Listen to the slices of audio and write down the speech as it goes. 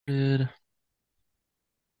Good.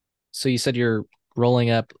 So you said you're rolling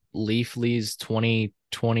up Leafly's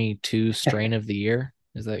 2022 strain of the year.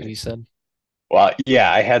 Is that what you said? Well,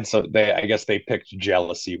 yeah, I had some. I guess they picked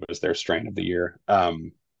Jealousy was their strain of the year.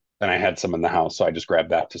 And I had some in the house, so I just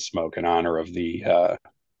grabbed that to smoke in honor of the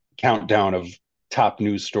countdown of top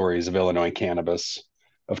news stories of Illinois cannabis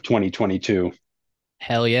of 2022.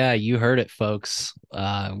 Hell yeah, you heard it, folks.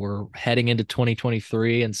 We're heading into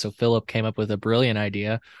 2023, and so Philip came up with a brilliant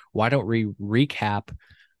idea. Why don't we recap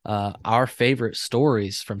our favorite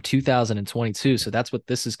stories from 2022? So that's what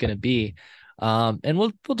this is going to be. And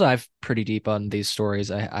we'll dive pretty deep on these stories.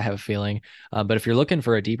 I have a feeling. But if you're looking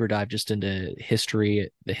for a deeper dive just into history,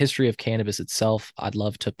 the history of cannabis itself, I'd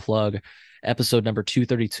love to plug episode number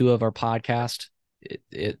 232 of our podcast.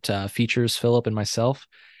 It features Philip and myself,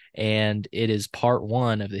 and it is part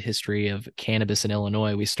one of the history of cannabis in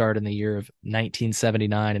Illinois. We start in the year of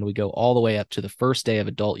 1979 and we go all the way up to the first day of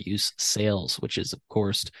adult use sales, which was of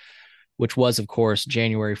course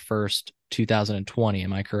January 1st, 2020.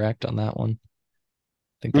 Am I correct on that one?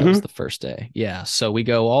 I think that was Mm-hmm. the first day. Yeah. So we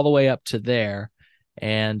go all the way up to there,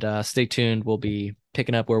 and stay tuned. We'll be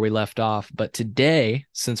picking up where we left off. But today,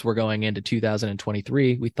 since we're going into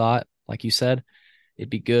 2023, we thought, like you said, it'd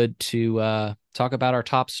be good to talk about our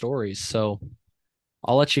top stories. So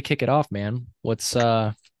I'll let you kick it off, man. What's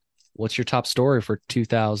your top story for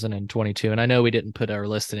 2022? And I know we didn't put our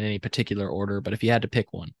list in any particular order, but if you had to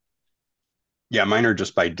pick one. Yeah, mine are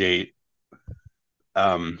just by date.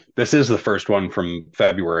 This is the first one from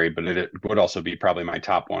February, but it would also be probably my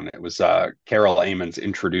top one. It was Carol Amons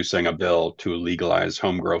introducing a bill to legalize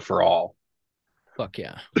home grow for all. Fuck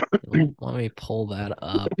yeah. Let me pull that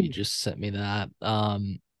up. You just sent me that.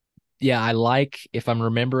 Yeah, I like, if I'm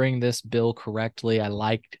remembering this bill correctly, I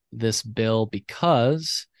liked this bill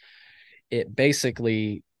because it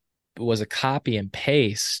basically was a copy and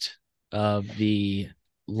paste of the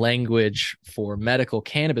language for medical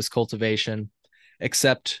cannabis cultivation,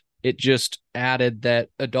 except it just added that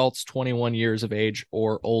adults 21 years of age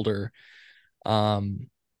or older um,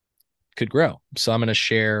 could grow. So I'm going to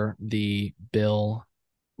share the bill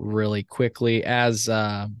really quickly.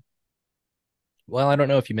 Well, I don't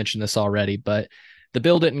know if you mentioned this already, but the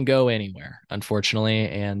bill didn't go anywhere, unfortunately,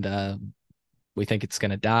 and we think it's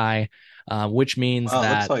going to die, which means Well, it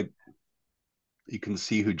looks that, like you can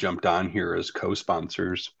see who jumped on here as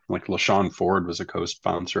co-sponsors. Like LaShawn Ford was a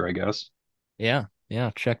co-sponsor, I guess. yeah,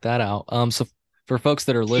 yeah, check that out. So for folks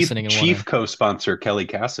that are Chief listening and want Chief to, co-sponsor Kelly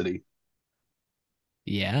Cassidy.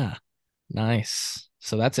 yeah, nice.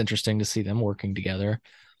 So that's interesting to see them working together.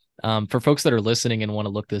 For folks that are listening and want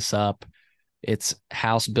to look this up, it's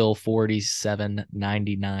House Bill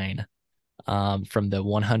 4799, from the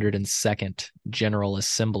 102nd General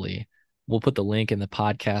Assembly. We'll put the link in the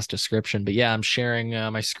podcast description. But yeah, I'm sharing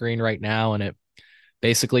my screen right now, and it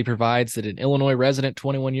basically provides that an Illinois resident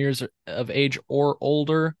 21 years of age or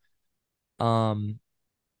older, um,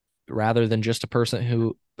 rather than just a person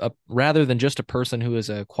who is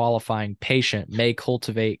a qualifying patient, may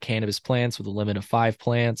cultivate cannabis plants with a limit of 5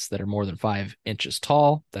 plants that are more than 5 inches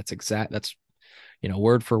tall. That's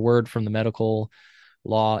word for word from the medical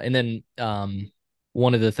law. And then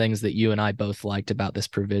one of the things that you and I both liked about this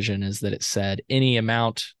provision is that it said any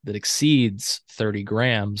amount that exceeds 30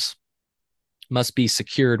 grams must be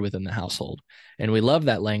secured within the household. And we love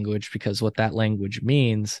that language because what that language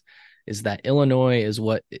means is that Illinois is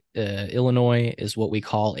what we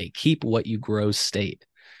call a keep what you grow state.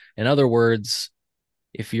 In other words,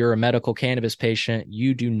 if you're a medical cannabis patient,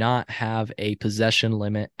 you do not have a possession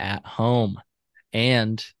limit at home.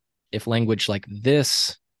 And if language like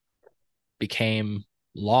this became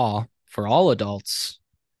law for all adults,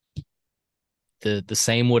 the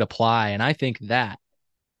same would apply. And I think that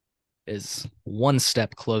is one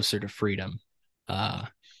step closer to freedom. Uh,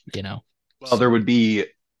 you know, Well, there would be,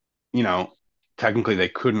 you know, technically they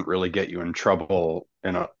couldn't really get you in trouble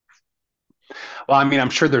in a well, I mean, I'm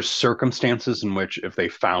sure there's circumstances in which if they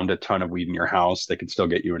found a ton of weed in your house, they could still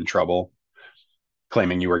get you in trouble,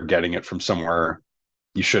 claiming you were getting it from somewhere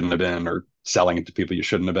you shouldn't have been or selling it to people you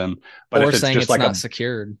shouldn't have been. But or if it's saying just it's like not a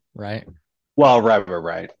secured, right? well,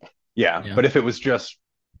 right. Yeah. Yeah. But if it was just,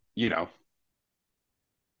 you know,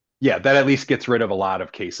 yeah, that at least gets rid of a lot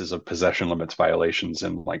of cases of possession limits violations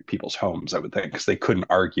in like people's homes, I would think, because they couldn't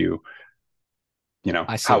argue,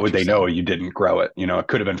 I see how what would you're they know saying. you didn't grow it? It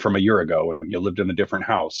could have been from a year ago. You lived in a different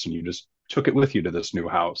house and you just took it with you to this new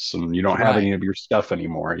house and you don't have Right. any of your stuff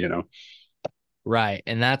anymore. Right.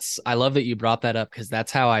 And I love that you brought that up because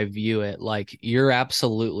that's how I view it. Like, you're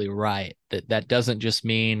absolutely right that doesn't just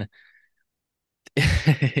mean,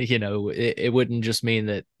 it wouldn't just mean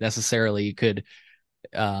that necessarily you could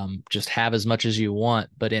Just have as much as you want,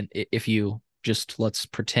 but if you just, let's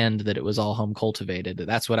pretend that it was all home cultivated.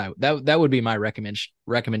 That's what that would be my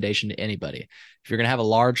recommendation to anybody. If you're going to have a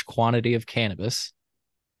large quantity of cannabis,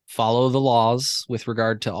 follow the laws with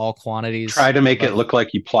regard to all quantities Try to make it above. look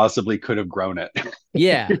like you plausibly could have grown it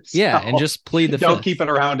Yeah, yeah, and yourself. just plead the Don't keep fifth.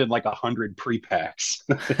 it around in like 100 pre-packs.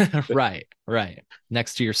 Right, right,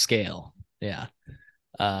 next to your scale. Yeah,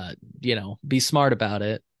 be smart about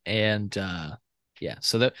it, and yeah.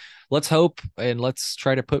 So that, let's hope and let's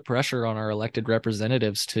try to put pressure on our elected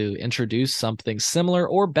representatives to introduce something similar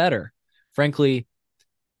or better. Frankly,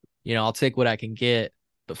 I'll take what I can get,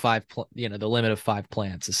 but the limit of 5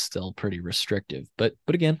 plants is still pretty restrictive. But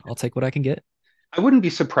again, I'll take what I can get. I wouldn't be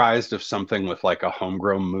surprised if something with like a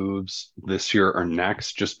homegrown moves this year or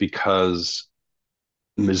next, just because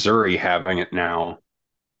Missouri having it now,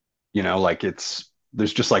 like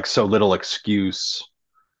there's just like so little excuse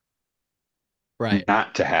Right,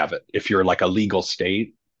 not to have it if you're like a legal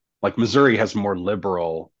state. Like Missouri has more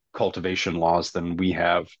liberal cultivation laws than we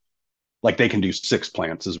have. Like they can do 6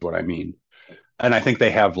 plants, is what I mean. And I think they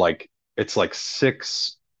have like, it's like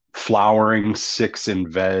 6 flowering, 6 in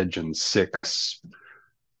veg, and 6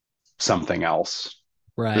 something else.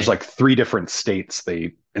 There's right. like 3 different states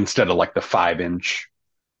they, instead of like the 5 inch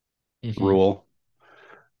Hmm. rule.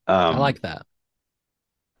 I Um, like that.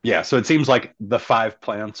 yeah, so it seems like the 5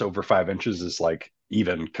 plants over 5 inches is like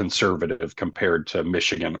even conservative compared to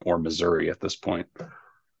Michigan or Missouri at this point.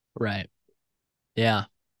 Right. Yeah.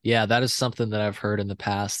 Yeah, that is something that I've heard in the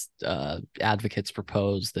past. Advocates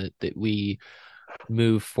propose that we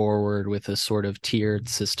move forward with a sort of tiered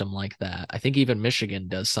system like that. I think even Michigan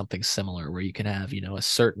does something similar where you can have, a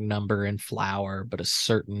certain number in flower, but a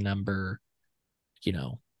certain number,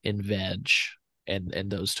 in veg, and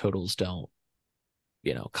those totals don't,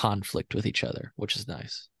 conflict with each other, which is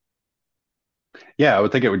nice. Yeah, I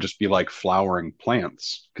would think it would just be like flowering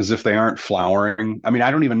plants because if they aren't flowering, I mean, I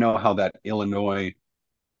don't even know how that Illinois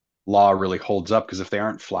law really holds up because if they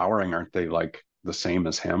aren't flowering, aren't they like the same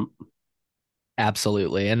as hemp?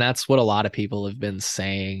 Absolutely. And that's what a lot of people have been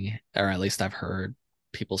saying, or at least I've heard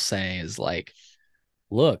people say, is like,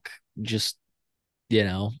 look, just, you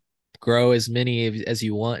know, grow as many as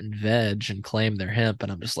you want in veg and claim they're hemp.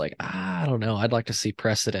 And I'm just like, I don't know. I'd like to see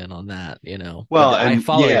precedent on that. Well, But I and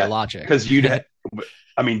follow your yeah, logic. because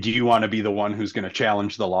I mean, do you want to be the one who's going to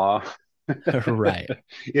challenge the law Right.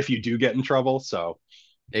 if you do get in trouble? So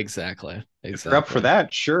Exactly. if you're up for Exactly.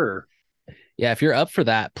 that, sure. Yeah, if you're up for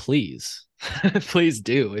that, please. Please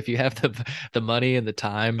do. If you have the money and the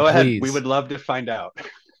time, Go ahead. We please. would love to find out.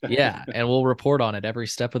 Yeah, and we'll report on it every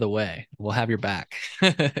step of the way. We'll have your back.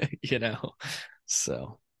 you know.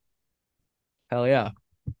 So, hell yeah.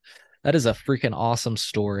 That is a freaking awesome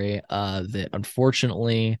story that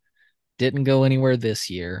unfortunately didn't go anywhere this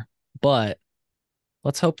year, but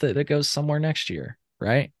let's hope that it goes somewhere next year,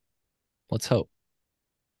 right? Let's hope.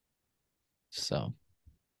 So,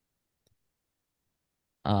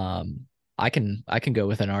 um I can go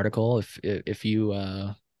with an article if you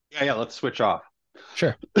Yeah, yeah, let's switch off.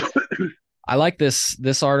 sure. I like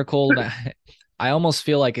this article. I almost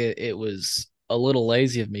feel like it was a little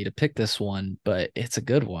lazy of me to pick this one, but it's a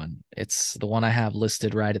good one. It's the one I have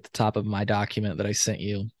listed right at the top of my document that I sent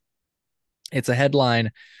you. It's a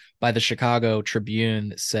headline by the Chicago Tribune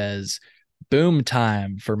that says, "Boom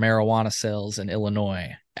time for marijuana sales in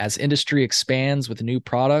Illinois. As industry expands with new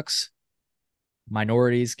products,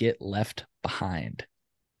 minorities get left behind."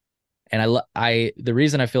 And the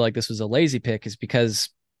reason I feel like this was a lazy pick is because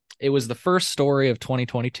it was the first story of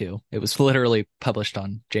 2022. It was literally published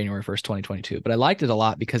on January 1st, 2022. But I liked it a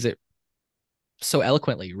lot because it so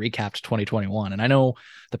eloquently recapped 2021. And I know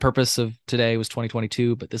the purpose of today was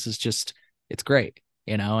 2022, but this is just, it's great,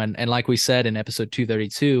 and like we said in episode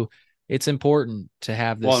 232, it's important to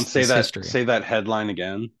have Well, and this history. say that headline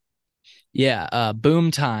again. Yeah, boom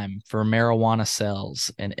time for marijuana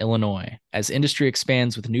sales in Illinois as industry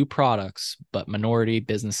expands with new products, but minority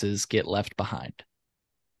businesses get left behind.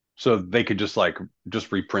 So they could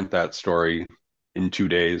just reprint that story in 2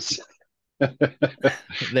 days.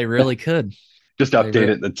 They really could. Just They update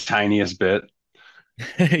re- it the tiniest bit.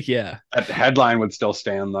 yeah, That headline would still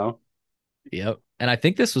stand though. yep. And I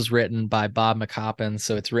think this was written by Bob McCoppin,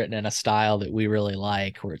 so it's written in a style that we really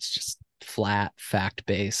like, where it's just flat, fact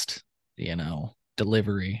based,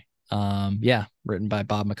 delivery. Yeah, written by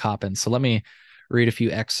Bob McCoppin. So let me read a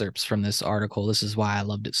few excerpts from this article. This is why I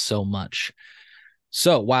loved it so much.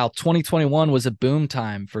 So, while 2021 was a boom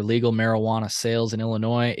time for legal marijuana sales in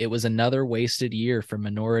Illinois, it was another wasted year for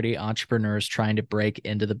minority entrepreneurs trying to break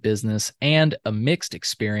into the business and a mixed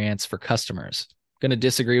experience for customers. Going to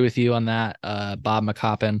disagree with you on that, Bob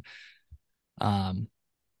McCoppin. Um,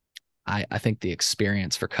 I think the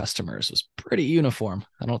experience for customers was pretty uniform.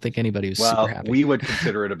 I don't think anybody was super Well, happy. we would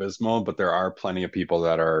consider it abysmal, but there are plenty of people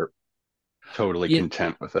that are totally You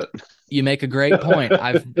content with it. you make a great point.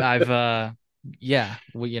 Yeah,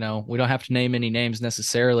 we don't have to name any names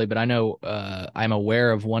necessarily, but I know I'm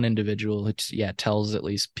aware of one individual who tells at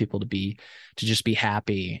least people to just be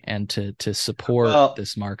happy and to support Well,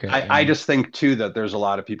 this market, I just think too that there's a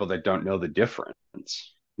lot of people that don't know the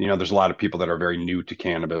difference. There's a lot of people that are very new to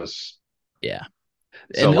cannabis. Yeah.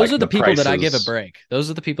 So And those like are the the people that I give a prices, break. Those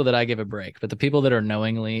are the people that I give a break. But the people that are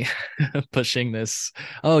knowingly pushing this,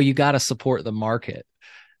 oh, you got to support the market.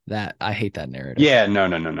 That I hate that narrative. yeah, no,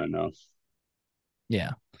 no, no, no, no.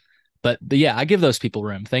 Yeah. But yeah, I give those people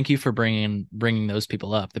room. Thank you for bringing those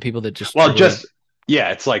people up. The people that just Well, truly, just yeah,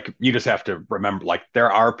 it's like you just have to remember like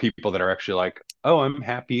there are people that are actually like, "Oh, I'm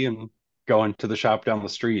happy and going to the shop down the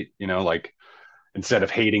street," like instead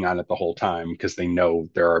of hating on it the whole time because they know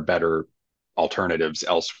there are better alternatives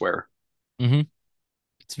elsewhere. Mhm.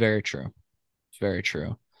 It's very true. It's very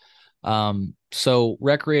true. So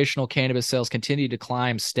recreational cannabis sales continued to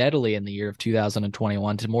climb steadily in the year of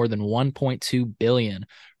 2021 to more than 1.2 billion,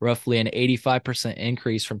 roughly an 85%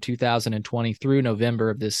 increase from 2020 through November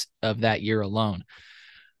of that year alone.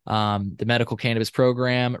 The medical cannabis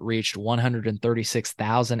program reached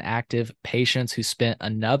 136,000 active patients who spent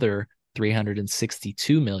another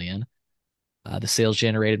 362 million. The sales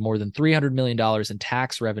generated more than $300 million in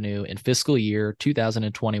tax revenue in fiscal year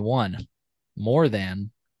 2021, more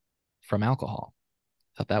than from alcohol.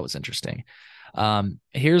 I thought that was interesting.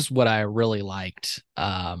 Here's what I really liked.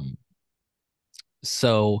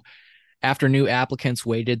 So after new applicants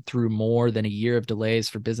waited through more than a year of delays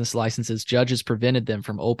for business licenses, judges prevented them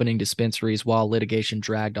from opening dispensaries while litigation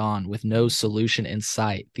dragged on with no solution in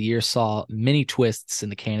sight. The year saw many twists in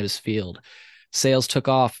the cannabis field. Sales took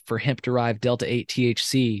off for hemp-derived Delta-8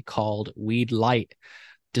 THC called Weed Light,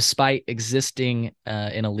 despite existing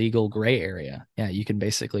in a legal gray area. Yeah, you can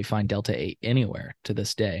basically find Delta-8 anywhere to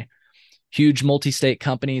this day. Huge multi-state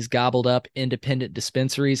companies gobbled up independent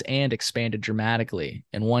dispensaries and expanded dramatically.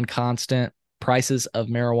 And one constant, prices of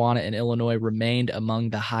marijuana in Illinois remained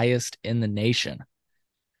among the highest in the nation.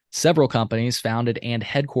 Several companies founded and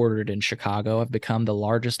headquartered in Chicago have become the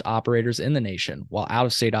largest operators in the nation, while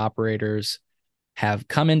out-of-state operators have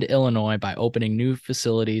come into Illinois by opening new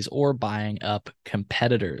facilities or buying up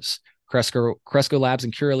competitors. Cresco Labs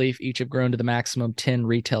and Curaleaf each have grown to the maximum 10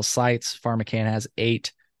 retail sites. PharmaCann has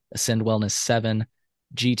 8, Ascend Wellness 7,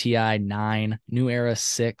 GTI 9, New Era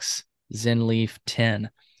 6, ZenLeaf 10.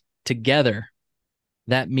 Together,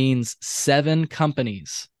 that means 7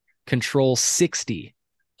 companies control 60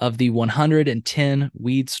 of the 110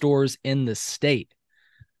 weed stores in the state.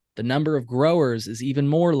 The number of growers is even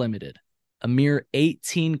more limited. A mere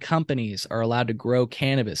 18 companies are allowed to grow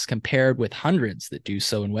cannabis, compared with hundreds that do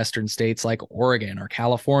so in Western states like Oregon or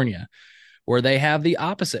California, where they have the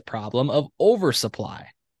opposite problem of oversupply.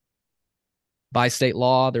 By state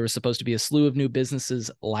law, there was supposed to be a slew of new businesses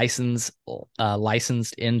licensed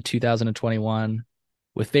in 2021,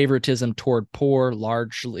 with favoritism toward poor,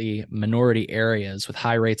 largely minority areas with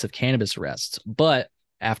high rates of cannabis arrests. But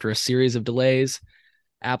after a series of delays,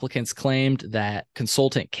 applicants claimed that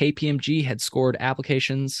consultant KPMG had scored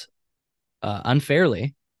applications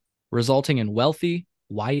unfairly, resulting in wealthy,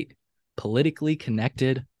 white, politically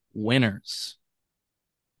connected winners.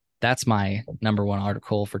 That's my number one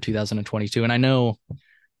article for 2022. And I know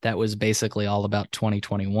that was basically all about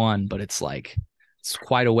 2021, but it's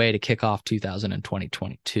quite a way to kick off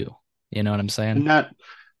 2022. You know what I'm saying? And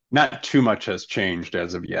not too much has changed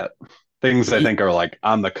as of yet. Things I think are like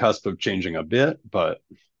on the cusp of changing a bit, but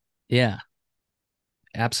Yeah,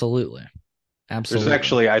 absolutely. there's Absolutely.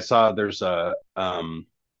 actually I saw there's a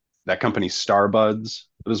that company Starbuds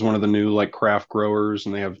is one of the new like craft growers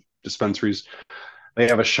and they have dispensaries. They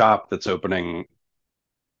have a shop that's opening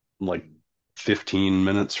like 15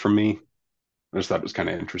 minutes from me. I just thought it was kind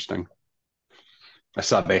of interesting. I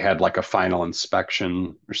saw they had like a final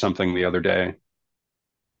inspection or something the other day.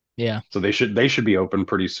 Yeah. So they should be open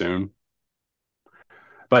pretty soon.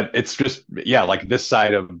 But it's just yeah, like this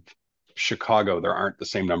side of Chicago, there aren't the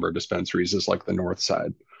same number of dispensaries as like the north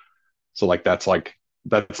side. So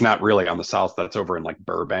that's not really on the south. That's over in like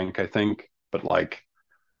Burbank, I think. But like,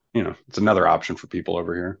 it's another option for people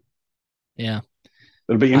over here. Yeah.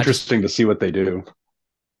 It'll be I just interesting to see what they do.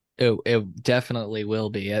 it definitely will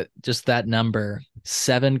be. Just that number,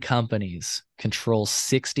 7 companies control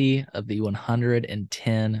 60 of the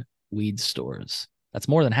 110 weed stores. That's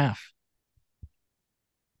more than half,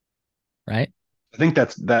 right? I think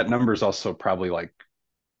that number is also probably like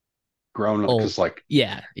grown Old. because like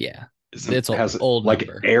Yeah, yeah. isn't It's an has old like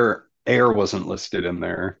number. air wasn't listed in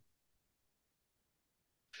there.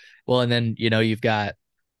 Well, and then, you've got,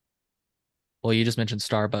 well, you just mentioned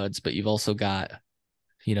Starbuds, but you've also got,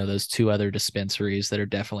 those two other dispensaries that are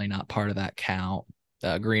definitely not part of that count,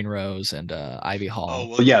 Green Rose and Ivy Oh Hall.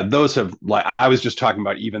 well, yeah, those have like I was just talking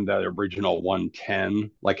about even the original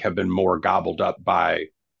 110 like have been more gobbled up by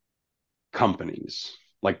companies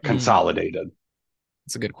like Mm, consolidated.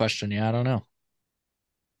 that's a good question. Yeah, I don't know.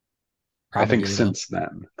 I think Probably though. since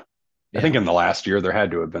then, I Yeah. think in the last year there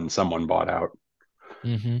had to have been someone bought out.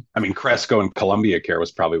 Hmm. I mean, Cresco and Columbia Care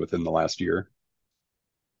was probably within the last year.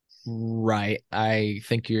 Right. I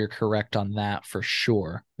think you're correct on that for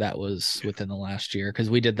sure. That was within the last year because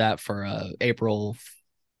we did that for April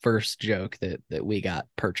 1st joke that we got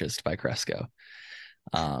purchased by Cresco.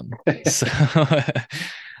 So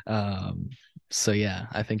um so yeah,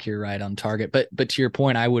 I think you're right on target. But to your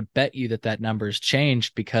point, I would bet you that number's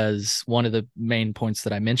changed because one of the main points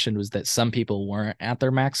that I mentioned was that some people weren't at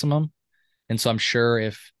their maximum. And so I'm sure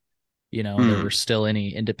if, there were Hmm. still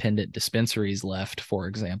any independent dispensaries left, for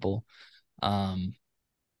example, um,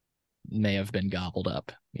 may have been gobbled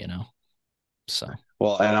up. So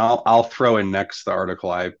Well, and I'll throw in next the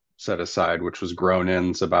article I set aside, which was Grown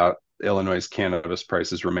In's about Illinois' cannabis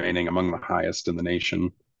prices remaining among the highest in the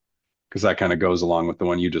nation, because that kind of goes along with the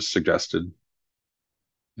one you just suggested.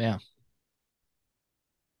 yeah.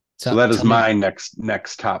 So Tell that is tell me, my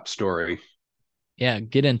next top story. yeah,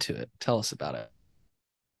 get into it. Tell us about it.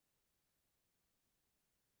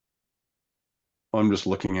 I'm just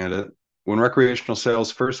looking at it. When recreational sales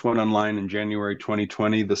first went online in January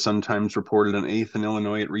 2020, the Sun Times reported an eighth in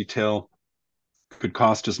Illinois at retail could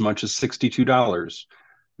cost as much as $62,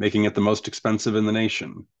 making it the most expensive in the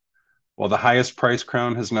nation. While the highest price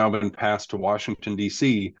crown has now been passed to Washington,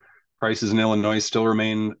 D.C., prices in Illinois still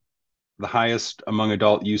remain the highest among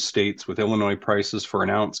adult use states, with Illinois prices for an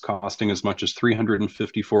ounce costing as much as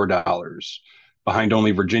 $354, behind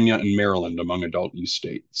only Virginia and Maryland among adult use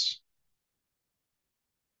states.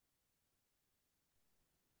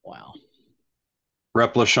 Wow.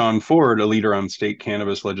 Rep. LaShawn Ford, a leader on state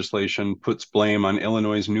cannabis legislation, puts blame on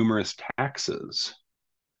Illinois' numerous taxes.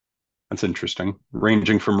 That's interesting,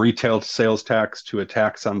 ranging from retail sales tax to a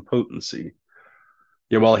tax on potency.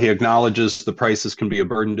 Yeah, while he acknowledges the prices can be a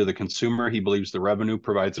burden to the consumer, he believes the revenue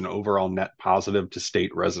provides an overall net positive to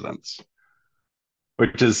state residents,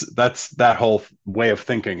 which is that's that whole way of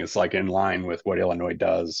thinking is like in line with what Illinois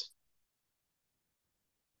does.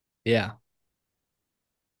 Yeah.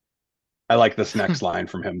 I like this next line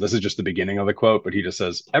from him. This is just the beginning of the quote, but he just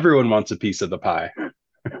says, "Everyone wants a piece of the pie."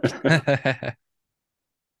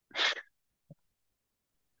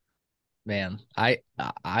 Man, I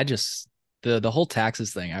just the whole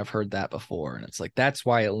taxes thing, I've heard that before, and it's like that's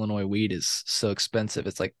why Illinois weed is so expensive.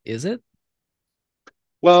 It's like, is it?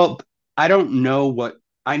 Well, I don't know what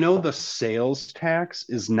I know the sales tax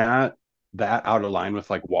is not that out of line with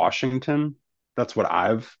like Washington. That's what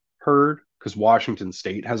I've heard because Washington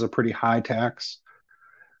state has a pretty high tax,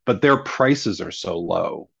 but their prices are so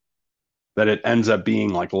low that it ends up being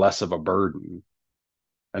like less of a burden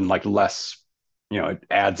and like less, it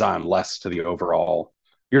adds on less to the overall.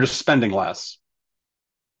 You're just spending less.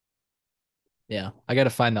 Yeah, I got to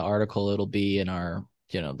find the article. It'll be in our,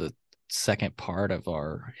 the second part of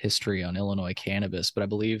our history on Illinois cannabis. But I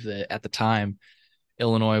believe that at the time,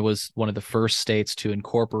 Illinois was one of the first states to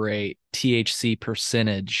incorporate THC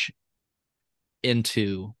percentage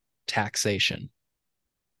into taxation.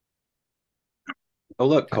 Oh,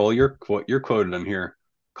 look, Okay. Cole, you're quoted in here.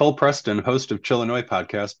 Cole Preston, host of Chillinois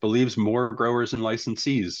podcast, believes more growers and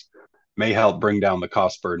licensees may help bring down the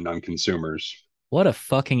cost burden on consumers. What a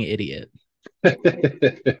fucking idiot.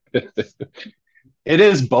 It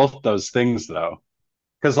is both those things though.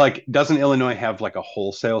 Because like doesn't Illinois have like a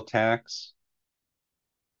wholesale tax?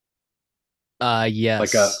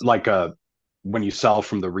 Like a Yes. like a when you sell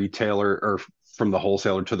from the retailer or from the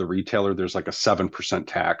wholesaler to the retailer, there's like a 7%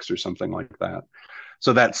 tax or something like that.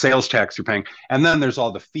 So that sales tax you're paying. And then there's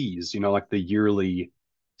all the fees, like the yearly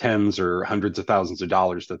tens or hundreds of thousands of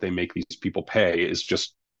dollars that they make these people pay is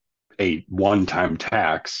just a one-time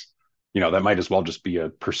tax. That might as well just be a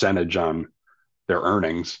percentage on their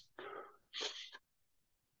earnings.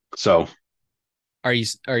 So, Are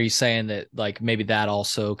you saying that like maybe that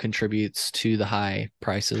also contributes to the high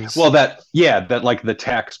prices? well, that like the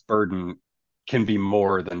tax burden can be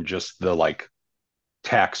more than just the like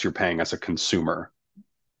tax you're paying as a consumer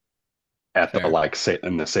at the Fair. like say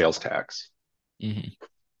in the sales tax. Hmm.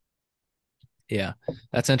 Yeah,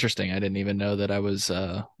 that's interesting. I didn't even know that I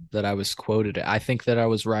was quoted. I think that I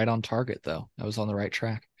was right on target though. I was on the right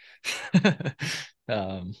track.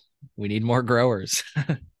 um, we need more growers.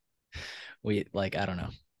 We like I don't know.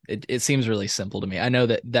 It seems really simple to me. I know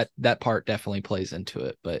that part definitely plays into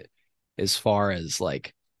it, but as far as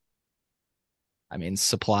like I mean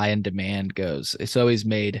supply and demand goes, it's always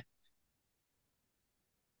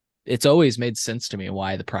made sense to me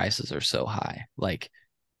why the prices are so high. Like,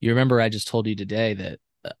 you remember I just told you today that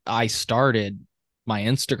I started my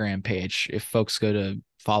Instagram page. If folks go to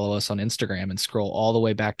follow us on Instagram and scroll all the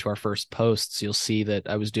way back to our first posts, you'll see that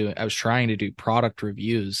I was trying to do product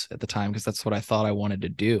reviews at the time because that's what I thought I wanted to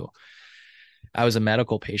do. I was a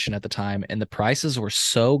medical patient at the time and the prices were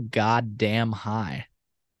so goddamn high.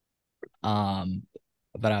 Um,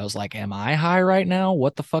 but I was like, am I high right now?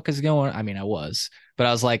 What the fuck is going? I mean, I was, but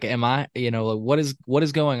I was like, am I, what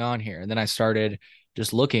is going on here? And then I started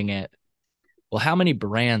just looking at, well, how many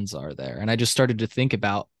brands are there? And I just started to think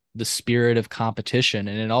about the spirit of competition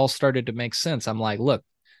and it all started to make sense. I'm like, look,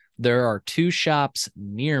 there are two shops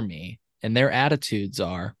near me and their attitudes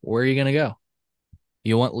are, where are you going to go?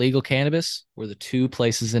 You want legal cannabis? We're the two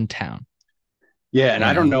places in town, Yeah, and you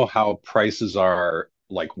I don't know? know how prices are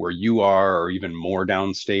like where you are or even more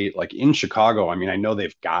downstate. Like in Chicago, I mean, I know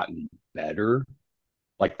they've gotten better.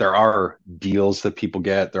 Like there are deals that people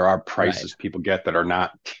get, there are Right. prices people get that are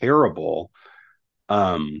not terrible.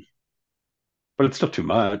 Um, but it's still too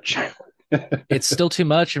much. It's still too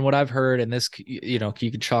much. And what I've heard, and this, you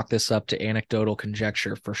can chalk this up to anecdotal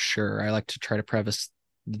conjecture for sure. I like to try to preface,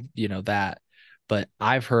 that. But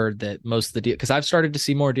I've heard that most of the deal, because I've started to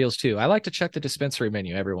see more deals too. I like to check the dispensary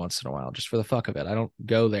menu every once in a while, just for the fuck of it. I don't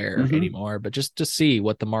go there Hmm. anymore, but just to see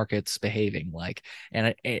what the market's behaving like.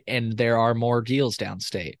 And there are more deals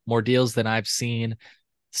downstate, more deals than I've seen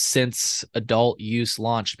since adult use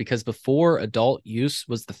launched because before adult use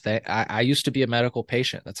was the thing I used to be a medical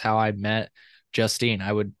patient. That's how I met Justine.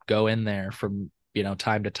 I would go in there from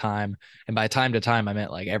time to time, and by time to time I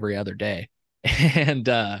meant like every other day and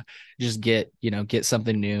just get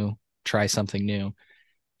something new, try something new.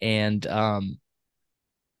 And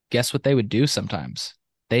guess what they would do sometimes?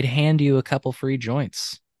 They'd hand you a couple free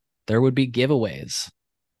joints. There would be giveaways,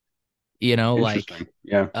 like Interesting.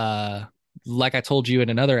 Yeah. uh like I told you in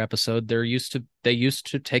another episode, they used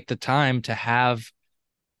to take the time to have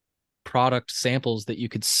product samples that you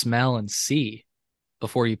could smell and see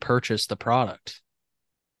before you purchase the product.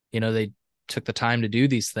 They took the time to do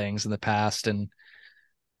these things in the past and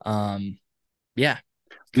um yeah,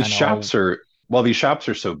 These kind of all shops are, well, these shops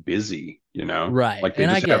are so busy, you know, right. like they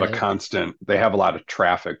And I just have get a it. constant, they have a lot of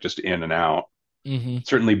traffic just in and out. Hmm.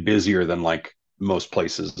 Certainly busier than like most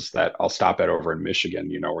places that I'll stop at over in Michigan,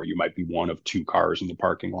 you know, where you might be one of two cars in the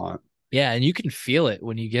parking lot. Yeah, and you can feel it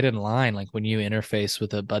when you get in line, like when you interface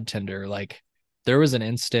with a bud tender. Like there was an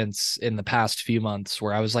instance in the past few months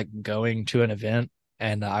where I was like going to an event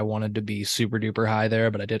and I wanted to be super duper high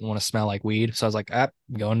there, but I didn't want to smell like weed. So I was like,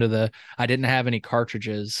 going to I didn't have any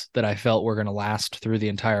cartridges that I felt were going to last through the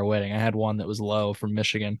entire wedding. I had one that was low from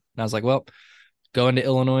Michigan. And I was like, well, going to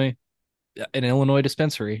Illinois, an Illinois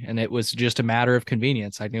dispensary. And it was just a matter of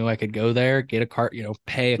convenience. I knew I could go there, get a cart,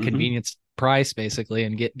 pay a Hmm. convenience price basically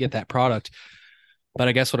and get that product. But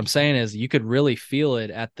I guess what I'm saying is you could really feel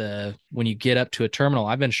it at when you get up to a terminal.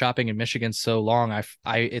 I've been shopping in Michigan so long.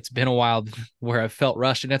 It's been a while where I've felt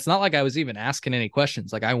rushed. And it's not like I was even asking any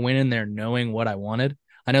questions. Like I went in there knowing what I wanted.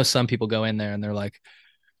 I know some people go in there and they're like,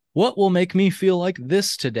 what will make me feel like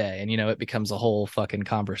this today? And it becomes a whole fucking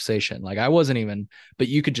conversation. Like I wasn't even, but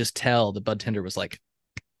you could just tell the bud tender was like,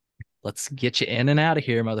 let's get you in and out of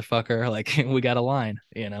here, motherfucker. Like we got a line.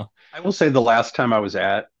 I will say the last time I was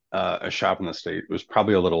at a shop in the state was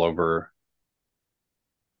probably a little over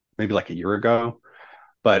maybe like a year ago.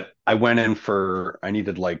 But I went in for I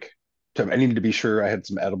needed to be sure I had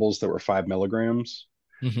some edibles that were 5 milligrams.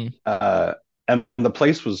 Hmm. Uh, and the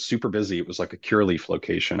place was super busy. It was like a Curaleaf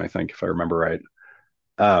location, I think, if I remember right.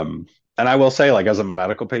 And I will say, like, as a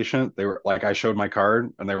medical patient, they were like, I showed my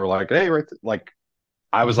card and they were like, hey, like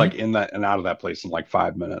I was Hmm. like in that and out of that place in like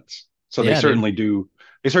 5 minutes. So Yeah, dude.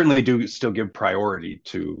 they certainly do still give priority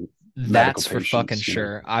to medical That's for fucking patients, you know.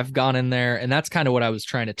 sure. I've gone in there, and that's kind of what I was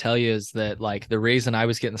trying to tell you is that like the reason I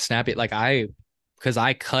was getting snappy, because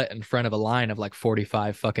I cut in front of a line of like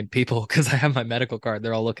 45 fucking people because I have my medical card.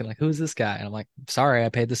 They're all looking like, who's this guy? And I'm like, sorry, I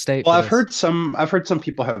paid the state Well, for this. I've heard some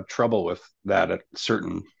people have trouble with that at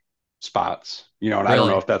certain spots, you know, and I don't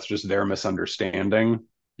know Really? if that's just their misunderstanding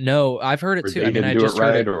No, I've heard it or too. I they mean, didn't do it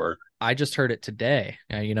right or I just heard it today.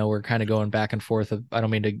 We're kind of going back and forth. I don't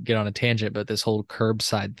mean to get on a tangent, but this whole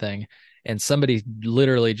curbside thing. And somebody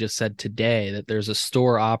literally just said today that there's a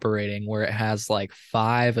store operating where it has like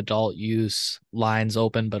 5 adult use lines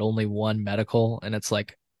open, but only one medical. And it's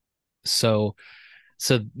like, so,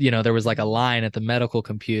 there was like a line at the medical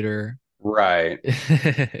computer. Right.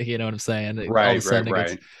 You know what I'm saying? All of a Right, right, sudden it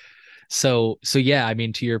gets, right. so yeah, I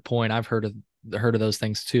mean, to your point, I've heard of those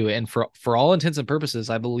things too. And for all intents and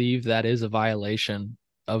purposes, I believe that is a violation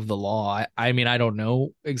of the law. I mean, I don't know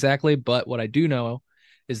exactly, but what I do know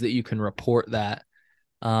is that you can report that.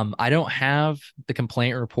 I don't have the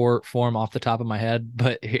complaint report form off the top of my head,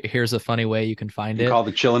 but here's a funny way you can You find can it. call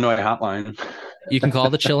the Chillinois hotline. You can call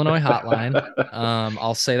the Chillinois hotline.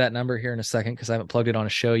 I'll say that number here in a second because I haven't plugged it on a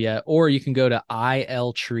show yet. Or you can go to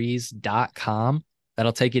iltrees.com.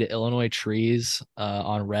 That'll take you to Illinois Trees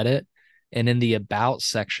on Reddit. And in the About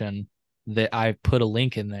section, that I put a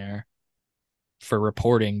link in there for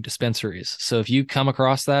reporting dispensaries. So if you come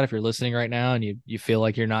across that, if you're listening right now and you feel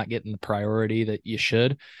like you're not getting the priority that you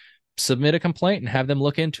should, submit a complaint and have them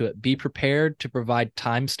look into it. Be prepared to provide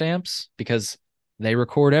timestamps because they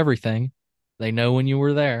record everything. They know when you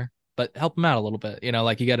were there, but help them out a little bit.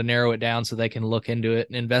 Like you got to narrow it down so they can look into it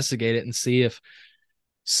and investigate it and see if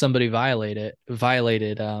somebody violated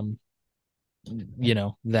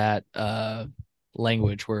that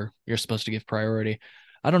language where you're supposed to give priority.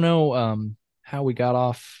 I don't know how we got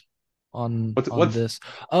off What's on what's this.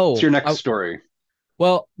 what's your Oh, next story?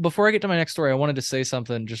 well, before I get to my next story, I wanted to say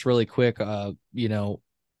something just really quick, that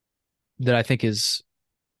I think is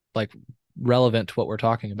like relevant to what we're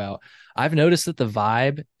talking about. I've noticed that the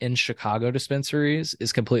vibe in Chicago dispensaries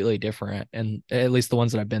is completely different, and at least the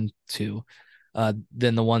ones that I've been to,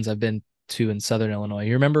 than the ones I've been to in Southern Illinois.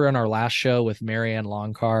 You remember in our last show with Marianne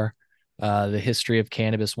Longcar, the history of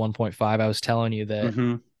cannabis 1.5, I was telling you that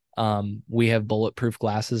Mm-hmm. we have bulletproof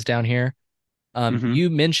glasses down here. Mm-hmm. You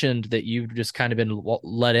mentioned that you've just kind of been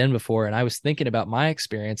let in before, and I was thinking about my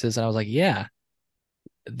experiences, and I was like, yeah,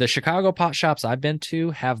 the Chicago pot shops I've been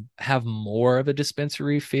to have more of a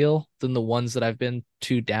dispensary feel than the ones that I've been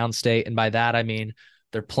to downstate. And by that I mean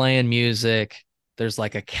they're playing music, there's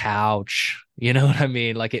like a couch, you know what I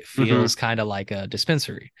mean? Like it Mm-hmm. feels kind of like a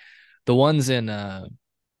dispensary. The ones in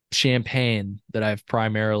Champaign that I've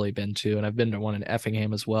primarily been to, and I've been to one in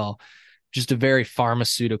Effingham as well, just a very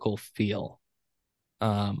pharmaceutical feel.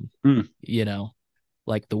 Um, Mm. you know,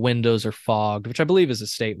 like the windows are fogged, which I believe is a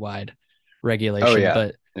statewide Oh regulation, yeah.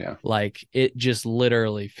 but Yeah. like it just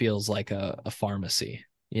literally feels like a pharmacy,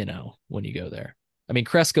 when you go there. I mean,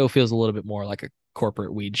 Cresco feels a little bit more like a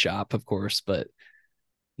corporate weed shop, of course, but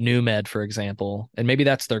New Med, for example, and maybe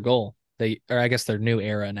that's their goal. Or I guess their new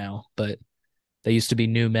era now, but they used to be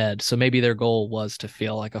New Med. So maybe their goal was to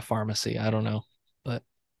feel like a pharmacy. I don't know. But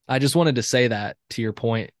I just wanted to say that to your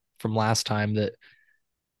point from last time that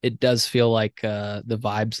it does feel like the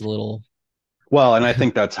vibe's a little. Well, and I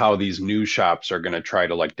think that's how these new shops are going to try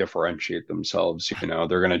to like differentiate themselves. They're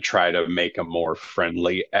going to try to make them more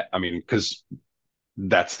friendly. I mean, because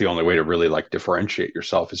that's the only way to really like differentiate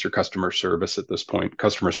yourself is your customer service at this point,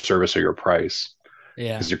 customer service or your price,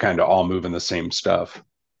 Yeah. because you're kind of all moving the same stuff.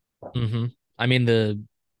 Hmm. I mean, the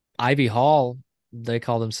Ivy Hall, they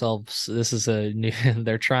call themselves, this is a new,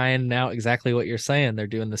 they're trying now exactly what you're saying. They're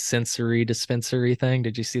doing the sensory dispensary thing.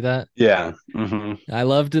 Did you see that? Yeah. Hmm. I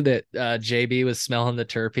loved that JB was smelling the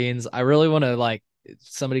terpenes. I really want to like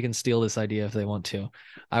somebody can steal this idea if they want to.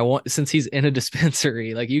 Since he's in a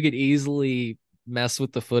dispensary, like you could easily mess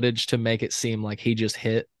with the footage to make it seem like he just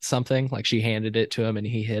hit something, like she handed it to him and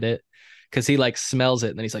he hit it. Cause he like smells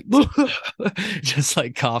it and then he's like just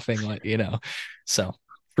like coughing, like. So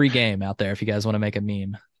free game out there if you guys want to make a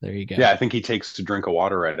meme. There you go. Yeah, I think he takes a drink of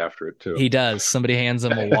water right after it too. He does. Somebody hands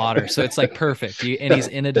him a water. So it's like perfect. And he's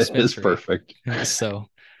in a It is dispensary. perfect. So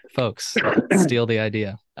folks, steal the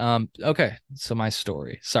idea. Okay. So my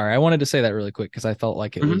story. Sorry, I wanted to say that really quick because I felt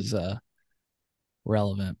like it Mhm. was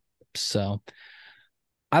relevant. So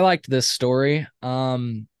I liked this story.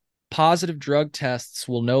 Positive drug tests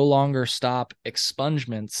will no longer stop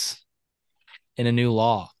expungements in a new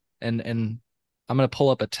law. And I'm gonna pull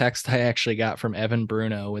up a text I actually got from Evan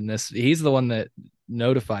Bruno when he's the one that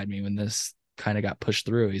notified me when this kind of got pushed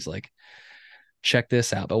through. He's like, check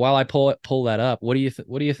this out. But while I pull that up, what do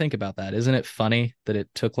you think about that? Isn't it funny that it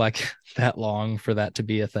took like that long for that to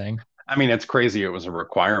be a thing? I mean, it's crazy it was a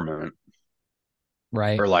requirement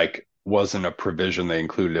Right. or like wasn't a provision they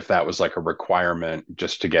included if that was like a requirement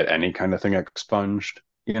just to get any kind of thing expunged,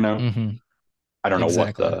 you know? Mm-hmm. I don't know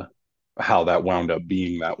Exactly. how that wound up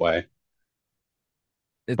being that way.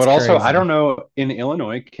 It's But also, I crazy. don't know, in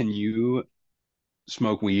Illinois, can you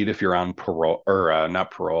smoke weed if you're on parole or not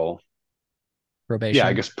parole? Yeah, I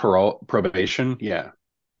Probation. guess parole probation. Yeah.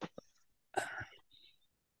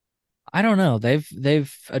 I don't know. They've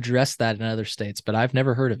addressed that in other states, but I've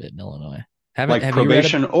never heard of it in Illinois. Haven't Like have you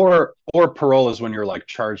read probation about? or parole is when you're like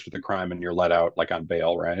charged with a crime and you're let out like on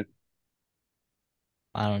bail, right?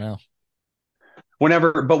 I don't know.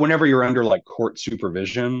 Whenever you're under like court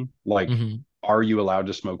supervision, like Hmm. are you allowed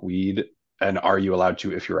to smoke weed? And are you allowed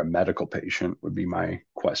to if you're a medical patient would be my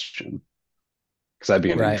question. Because that'd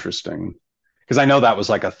be an Right. interesting because I know that was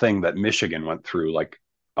like a thing that Michigan went through like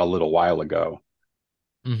a little while ago.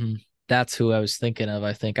 Hmm. That's who I was thinking of.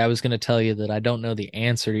 I think I was going to tell you that I don't know the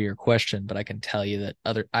answer to your question, but I can tell you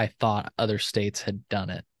that I thought other states had done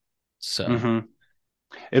it. So, Hmm.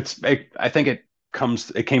 I think it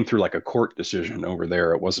came through like a court decision over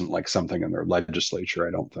there. It wasn't like something in their legislature,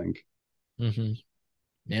 I don't think. hmm,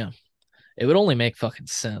 yeah, it would only make fucking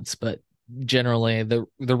sense. But generally, the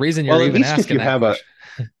reason you're Well, even asking that question,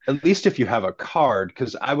 at least if you have a card,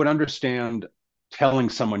 because I would understand telling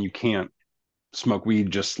someone you can't smoke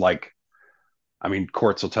weed, just like, I mean,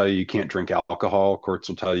 courts will tell you you can't drink alcohol, courts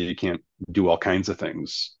will tell you you can't do all kinds of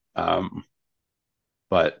things.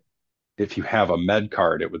 But if you have a med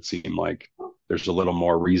card, it would seem like there's a little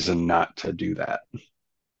more reason not to do that.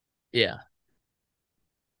 yeah,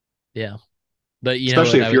 yeah. But you know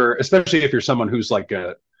what? Especially if you're someone who's like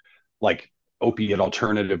a like opiate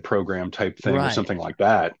alternative program type thing or Right, something like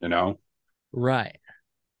that, you know? right.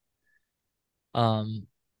 Um,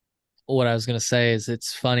 what I was gonna say is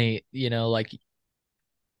it's funny, like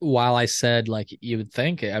while I said like you would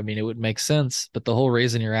think, I mean, it would make sense, but the whole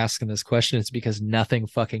reason you're asking this question is because nothing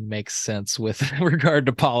fucking makes sense with regard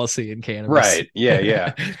to policy in cannabis. Right. Yeah,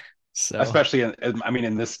 yeah. So, Especially I mean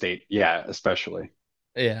in this state, yeah, especially.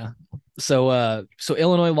 yeah. So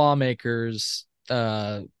Illinois lawmakers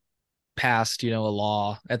passed, a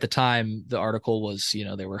law. At the time the article was,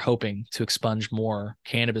 they were hoping to expunge more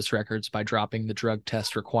cannabis records by dropping the drug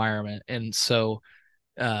test requirement. And so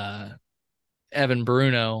uh Evan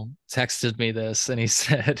Bruno texted me this and he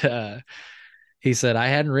said, I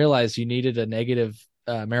hadn't realized you needed a negative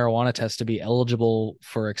marijuana test to be eligible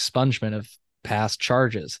for expungement of past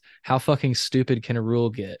charges. How fucking stupid can a rule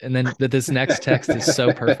get? And then this next text is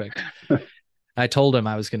so perfect. I told him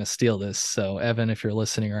I was going to steal this. So, Evan, if you're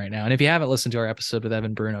listening right now, and if you haven't listened to our episode with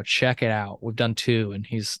Evan Bruno, check it out. We've done two, and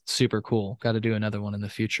he's super cool. Got to do another one in the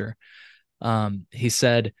future. He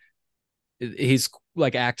said he's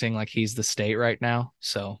like acting like he's the state right now.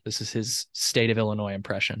 So, this is his state of Illinois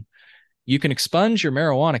impression. You can expunge your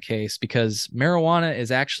marijuana case because marijuana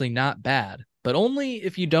is actually not bad, but only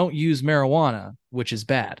if you don't use marijuana, which is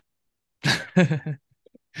bad.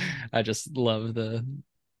 I just love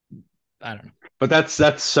I don't know. But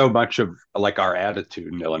that's so much of like our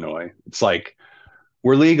attitude in Illinois. It's like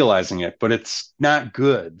we're legalizing it, but it's not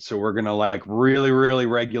good. So we're gonna like really, really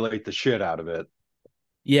regulate the shit out of it.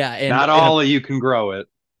 Yeah, and Not all of you can grow it.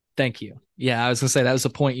 thank you. Yeah, I was gonna say that was a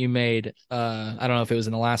point you made. I don't know if it was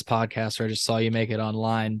in the last podcast or I just saw you make it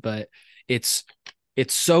online, but it's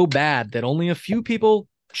it's so bad that only a few people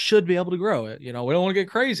should be able to grow it. We don't want to get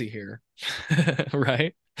crazy here.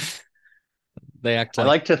 Right? They act like,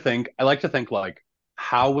 I like to think like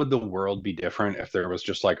how would the world be different if there was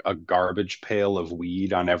just like a garbage pail of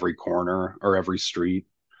weed on every corner or every street?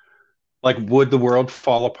 Like would the world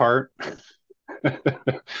fall apart?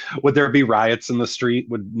 Would there be riots in the street?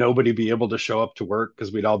 Would nobody be able to show up to work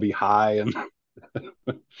because we'd all be high and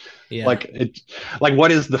yeah. like it like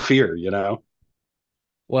what is the fear, you know?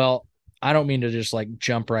 Well, I don't mean to just like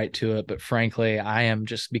jump right to it, but frankly, I am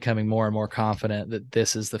just becoming more and more confident that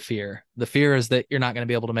this is the fear. The fear is that you're not going to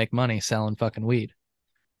be able to make money selling fucking weed.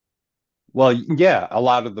 Well, yeah, a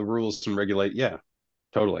lot of the rules and regulate, yeah,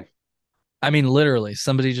 totally. I mean, literally,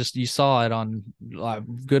 somebody just you saw it on a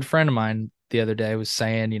good friend of mine the other day was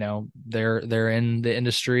saying, they're in the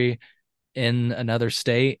industry in another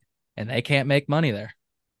state and they can't make money there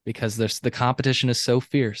because the competition is so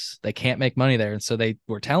fierce. They can't make money there. And so they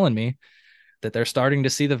were telling me that they're starting to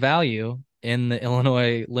see the value in the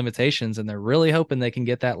Illinois limitations and they're really hoping they can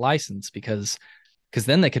get that license because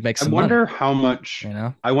then they could make I some money, wonder how much you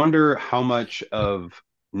know? I wonder how much of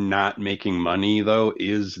not making money though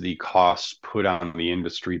is the cost put on the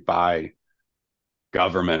industry by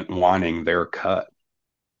government wanting their cut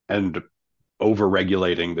and over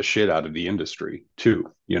regulating the shit out of the industry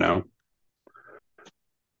too, you know?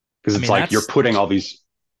 Because I it's mean, like you're that's putting all these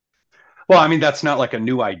well, I mean that's not like a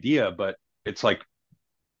new idea, but it's like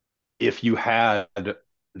if you had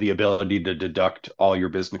the ability to deduct all your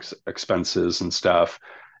business expenses and stuff,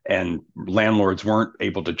 and landlords weren't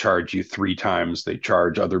able to charge you three times they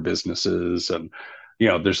charge other businesses, and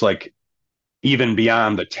there's like even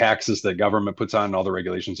beyond the taxes that government puts on and all the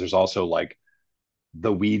regulations, there's also like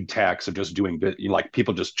the weed tax of just doing like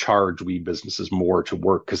people just charge weed businesses more to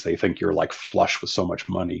work because they think you're like flush with so much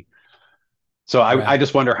money. So I Right.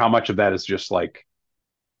 just wonder how much of that is just like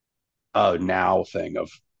a now thing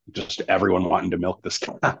of just everyone wanting to milk this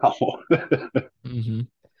cow. Hmm.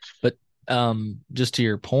 But just to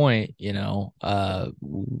your point, I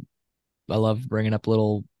love bringing up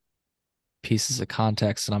little pieces of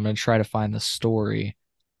context, and I'm going to try to find the story.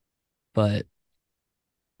 But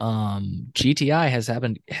GTI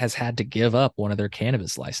has had to give up one of their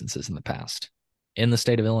cannabis licenses in the past in the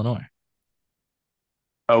state of Illinois.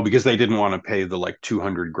 Oh, because they didn't want to pay the like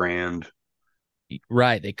 200 grand.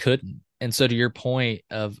 Right, they couldn't. And so to your point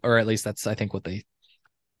of, or at least that's I think what they,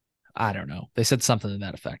 I don't know. They said something to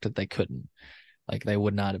that effect that they couldn't. Like they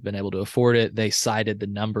would not have been able to afford it. They cited the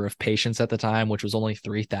number of patients at the time, which was only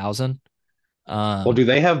 3,000. Well, Um, do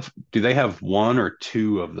they have one or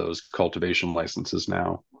two of those cultivation licenses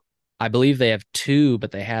now? I believe they have two,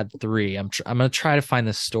 but they had three. I'm gonna try to find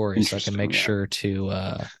this story so I can make Interesting. Yeah. sure to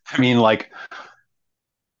I mean, like,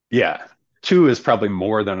 yeah, two is probably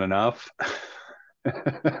more than enough.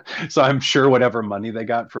 So I'm sure whatever money they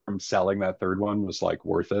got from selling that third one was like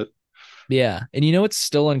worth it. yeah. And it's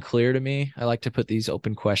still unclear to me. I like to put these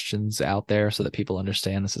open questions out there so that people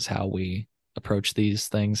understand this is how we approach these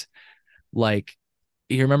things. Like,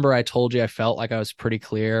 you remember I told you I felt like I was pretty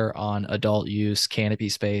clear on adult use canopy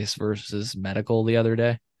space versus medical the other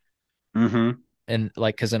day? Hmm. And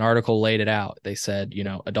like, because an article laid it out, they said,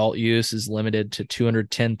 adult use is limited to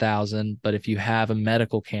 210,000, but if you have a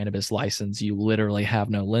medical cannabis license, you literally have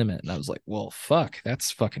no limit. And I was like, well, fuck,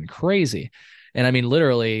 that's fucking crazy. And I mean,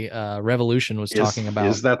 literally, Revolution was talking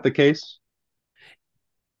Is about that the case?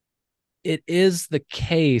 it is the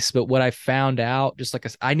case, but what I found out, just like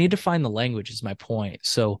I need to find the language, is my point.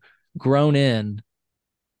 So, Grown in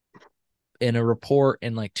a report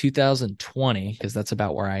in like 2020, because that's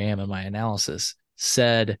about where I am in my analysis,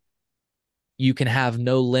 said you can have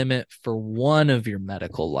no limit for one of your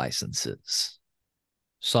medical licenses.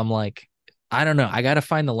 So I'm like, I don't know. I got to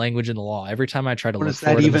find the language in the law. Every time I try to What look does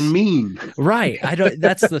for that it in even this, mean? right? I don't.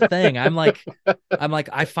 That's the thing. I'm like,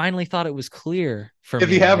 I finally thought it was clear for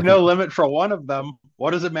If you me. have Like, no limit for one of them,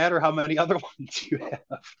 what does it matter how many other ones you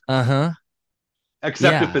have? uh-huh,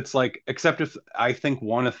 yeah, Except if I think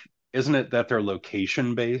one of, isn't it that they're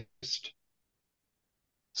location based?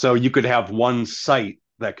 So you could have one site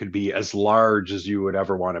that could be as large as you would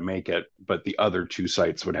ever want to make it, but the other two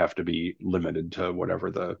sites would have to be limited to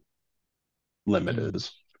whatever the limit mm,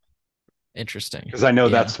 is. interesting. Because I know Yeah,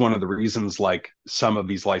 that's one of the reasons like some of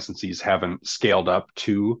these licensees haven't scaled up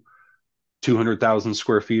to 200,000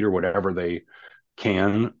 square feet or whatever they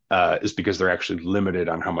can, is because they're actually limited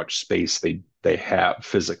on how much space they have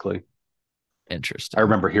physically. I interesting.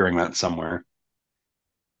 remember hearing that somewhere.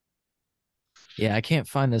 Yeah, I can't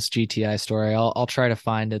find this GTI story. I'll try to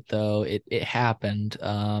find it though. It happened.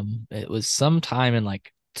 It was sometime in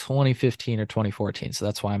like 2015 or 2014. So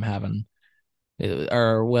that's why I'm having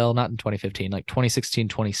or well, not in 2015, like 2016,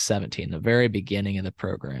 2017, the very beginning of the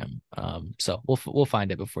program. So we'll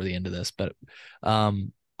find it before the end of this, but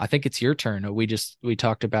I think it's your turn. We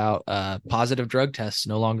talked about positive drug tests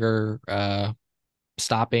no longer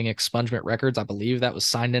stopping expungement records. I believe that was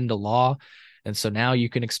signed into law. And so now you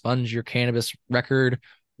can expunge your cannabis record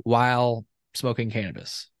while smoking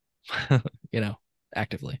cannabis, you know,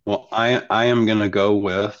 actively. Well, I am going to go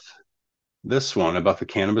with this one about the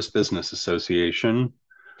Cannabis Business Association.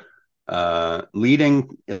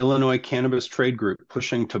 Leading Illinois cannabis trade group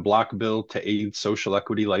pushing to block bill to aid social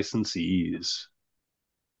equity licensees.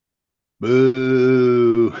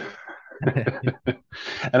 Boo.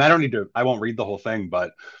 And I won't read the whole thing,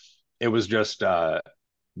 but it was just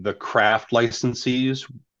the craft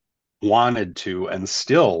licensees wanted to and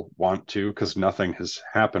still want to, because nothing has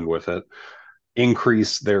happened with it,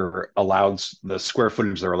 increase the square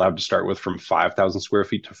footage they're allowed to start with from 5,000 square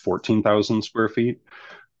feet to 14,000 square feet.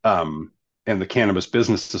 And the Cannabis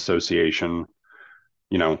Business Association,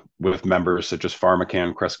 with members such as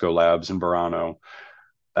PharmaCann, Cresco Labs, and Verano,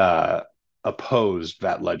 uh, opposed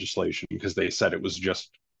that legislation because they said it was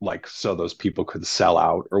just like so those people could sell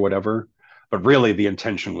out or whatever. But really, the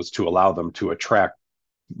intention was to allow them to attract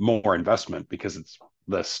more investment because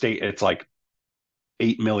it's like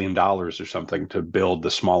 $8 million or something to build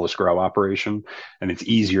the smallest grow operation. And it's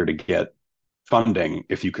easier to get funding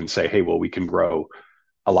if you can say, hey, well, we can grow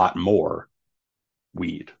a lot more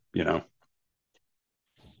weed.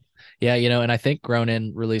 Yeah, and I think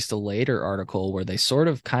Gronin released a later article where they sort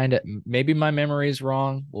of kind of, maybe my memory is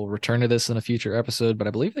wrong. We'll return to this in a future episode, but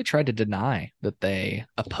I believe they tried to deny that they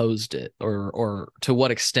opposed it, or to what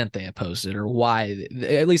extent they opposed it, or why.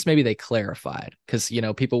 At least maybe they clarified, because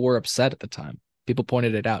people were upset at the time. People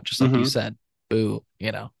pointed it out, just like you Hmm. said. Boo.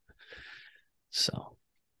 So,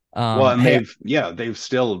 Well, and hey,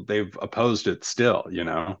 they've opposed it still,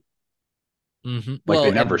 like well,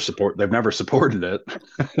 and they've never supported it.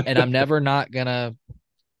 I'm never not gonna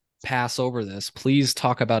pass over this. Please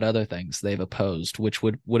talk about other things they've opposed, which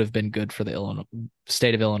would have been good for the Illinois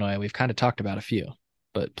state of Illinois. We've kind of talked about a few,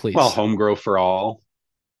 but Well, please. home grow for all,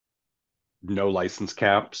 no license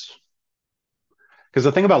caps. Because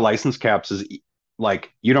the thing about license caps is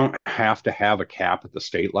like you don't have to have a cap at the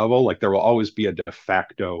state level. Like there will always be a de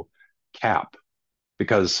facto cap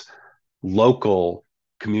because local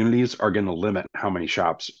communities are going to limit how many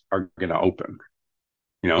shops are going to open.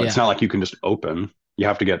 It's Yeah, not like you can just open. You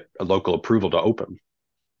have to get a local approval to open.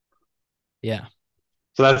 yeah,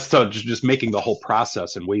 So that's so just making the whole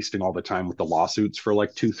process and wasting all the time with the lawsuits for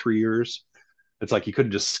like 2, 3 years. It's like you could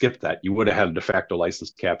have just skipped that. You would have had a de facto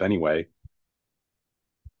license cap anyway.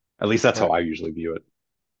 At least that's how right. I usually view it.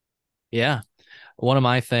 Yeah. One of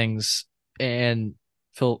my things, and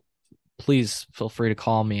Phil, please feel free to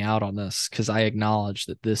call me out on this because I acknowledge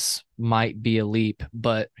that this might be a leap,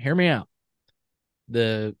 but hear me out.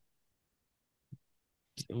 The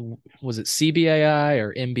Was it CBAI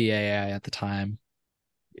or MBAI at the time?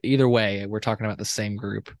 Either way, we're talking about the same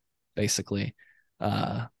group, basically.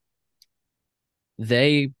 Uh,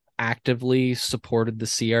 they actively supported the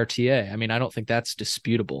CRTA. I mean, I don't think that's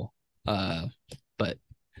disputable. But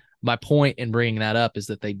my point in bringing that up is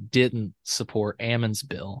that they didn't support Ammon's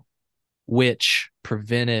bill, which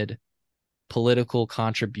prevented political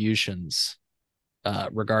contributions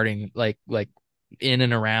regarding like in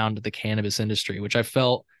and around the cannabis industry, which I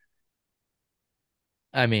felt.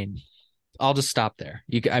 I mean, I'll just stop there.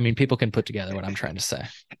 I mean, people can put together what I'm trying to say.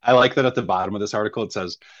 I like that at the bottom of this article it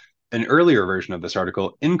says an earlier version of this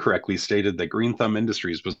article incorrectly stated that Green Thumb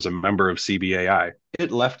Industries was a member of CBAI.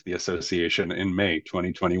 It left the association in May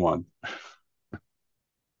 2021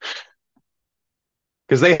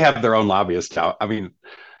 because they have their own lobbyist out. I mean,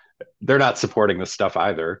 they're not supporting this stuff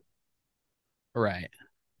either. Right.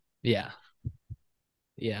 Yeah.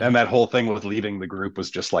 Yeah. And that whole thing with leaving the group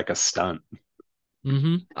was just like a stunt.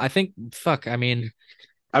 I think fuck. I mean,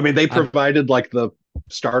 I mean, they I'm provided like the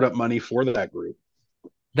startup money for that group.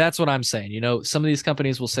 that's what I'm saying. Some of these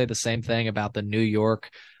companies will say the same thing about the New York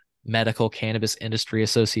Medical Cannabis Industry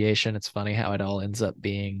Association. It's funny how it all ends up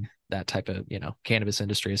being that type of, cannabis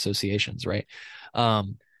industry associations, right?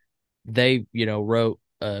 Um, they, wrote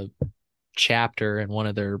a chapter in one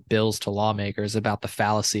of their bills to lawmakers about the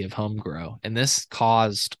fallacy of home grow. And this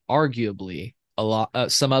caused arguably a lot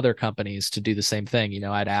some other companies to do the same thing.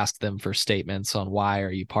 I'd ask them for statements on why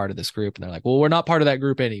are you part of this group, and they're like, well, we're not part of that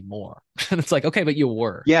group anymore. And it's like, okay, but you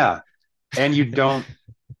were. Yeah. And you don't,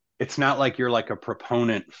 it's not like you're like a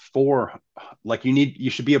proponent for, like you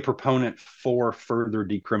should be a proponent for further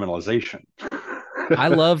decriminalization. I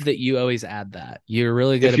love that you always add that. You're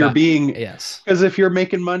really good If you're about, being, yes. because if you're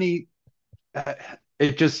making money, uh,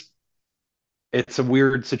 it just, it's a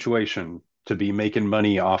weird situation to be making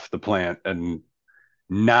money off the plant and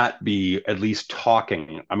not be at least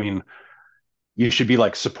talking. I mean, you should be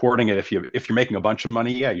like supporting it if you're making a bunch of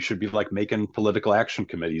money. Yeah, you should be like making political action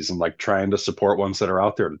committees and like trying to support ones that are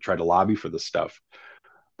out there to try to lobby for this stuff.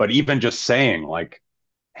 But even just saying like,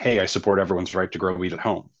 hey, I support everyone's right to grow weed at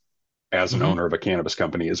home as an Hmm. owner of a cannabis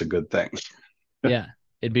company is a good thing. Yeah,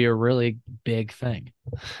 it'd be a really big thing,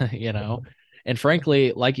 you know? And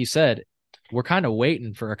frankly, like you said, we're kind of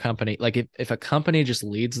waiting for a company. Like if a company just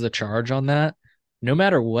leads the charge on that, no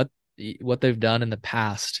matter what they've done in the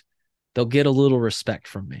past, they'll get a little respect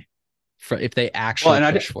from me for if they Well, actually and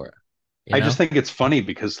push for it, you I just know? think it's funny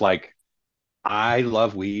because like I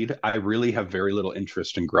love weed. I really have very little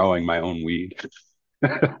interest in growing my own weed.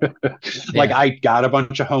 Like Yeah. I got a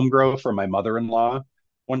bunch of home grow from my mother-in-law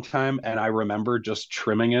one time, and I remember just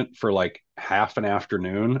trimming it for like half an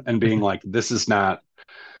afternoon and being like, this is not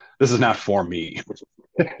for me.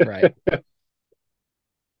 Right.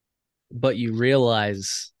 But you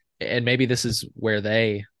realize, and maybe this is where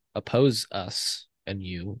they oppose us and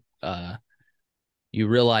you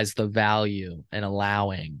realize the value in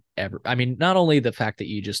allowing I mean, not only the fact that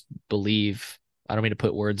you just believe, I don't mean to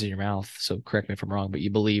put words in your mouth, so correct me if I'm wrong, but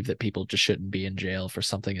you believe that people just shouldn't be in jail for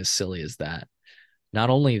something as silly as that. Not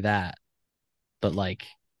only that, but like,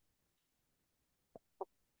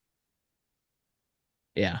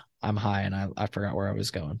 yeah, I'm high and I forgot where I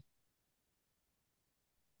was going.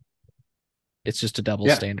 It's just a double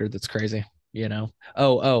Yeah, standard that's crazy, you know?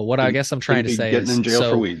 Oh, what I shouldn't guess I'm trying shouldn't to be say getting is, in jail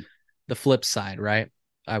for so weed. the flip side, right?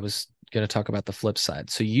 I was going to talk about the flip side.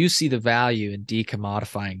 So you see the value in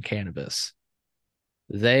decommodifying cannabis.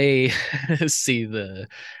 They see the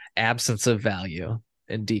absence of value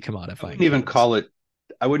in I decommodifying wouldn't even cannabis. call it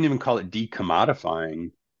I wouldn't even call it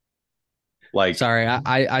decommodifying. Like, Sorry,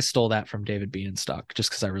 I stole that from David Bienenstock just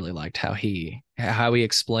because I really liked how he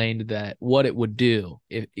explained that what it would do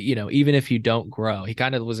if, even if you don't grow. He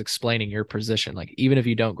kind of was explaining your position, like even if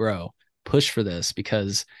you don't grow, push for this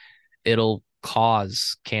because it'll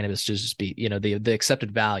cause cannabis to just be, the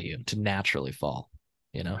accepted value to naturally fall,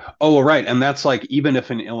 you know? oh, well, right. And that's like, even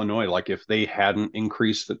if in Illinois, like if they hadn't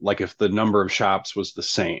increased, like if the number of shops was the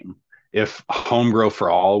same, if home grow for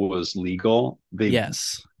all was legal,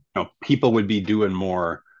 Yes. people would be doing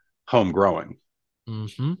more home growing.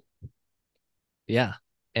 Hmm. Yeah.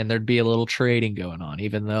 And there'd be a little trading going on,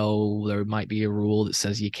 even though there might be a rule that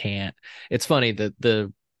says you can't. It's funny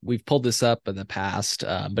that we've pulled this up in the past,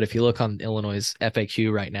 but if you look on Illinois'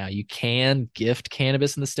 FAQ right now, you can gift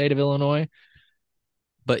cannabis in the state of Illinois,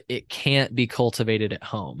 but it can't be cultivated at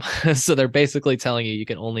home. So they're basically telling you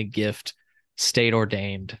can only gift state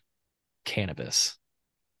ordained cannabis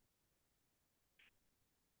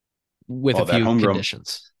with a Well, few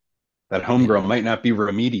conditions. that Yeah. homegrown might not be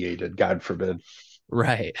remediated, God forbid.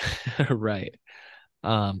 Right. Right.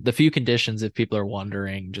 The few conditions, if people are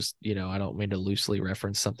wondering, just, I don't mean to loosely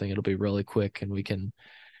reference something. It'll be really quick and we can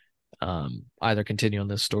either continue on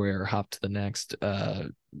this story or hop to the next.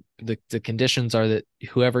 The conditions are that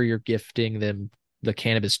whoever you're gifting them the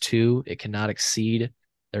cannabis to, it cannot exceed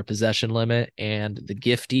their possession limit, and the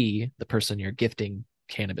giftee, the person you're gifting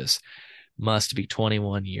cannabis, must be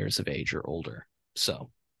 21 years of age or older.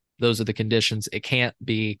 So those are the conditions. It can't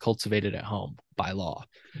be cultivated at home by law.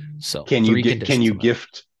 So Can you three get can conditions you on that.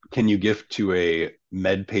 gift to a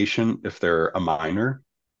med patient if they're a minor?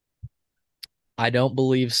 I don't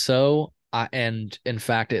believe so. And in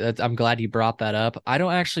fact, I'm glad you brought that up. I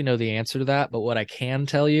don't actually know the answer to that, but what I can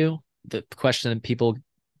tell you, the question that people,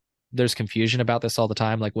 there's confusion about this all the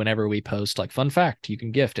time. Like whenever we post, like, fun fact, you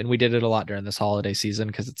can gift. And we did it a lot during this holiday season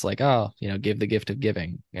because it's like, oh, give the gift of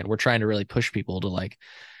giving. And we're trying to really push people to, like,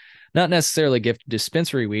 not necessarily gift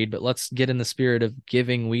dispensary weed, but let's get in the spirit of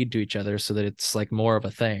giving weed to each other so that it's like more of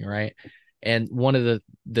a thing, right? And one of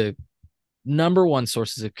the number one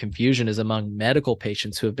sources of confusion is among medical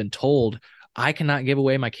patients who have been told, I cannot give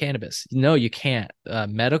away my cannabis. No, you can't.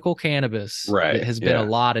 Medical cannabis that Right. has been Yeah.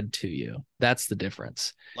 allotted to you. That's the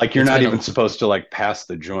difference. Like you're It's not been even supposed to like pass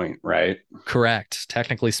the joint, right? correct.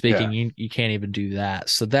 Technically speaking, Yeah. you can't even do that.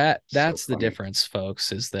 So So that's the funny. difference,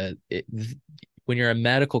 folks, is that when you're a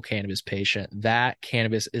medical cannabis patient, that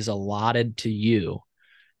cannabis is allotted to you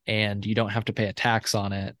and you don't have to pay a tax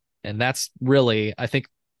on it. And that's really, I think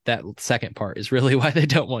that second part is really why they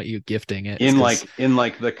don't want you gifting it, is In because like in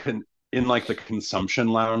like the consumption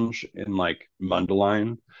lounge in like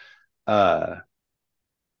Mundelein, uh,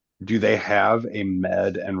 do they have a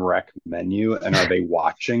med and rec menu and are they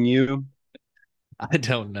watching you? I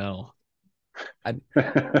don't know. I,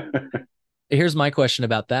 here's my question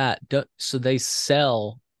about that. So they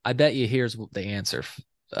sell, I bet you here's the answer.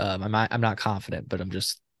 I'm not confident, but I'm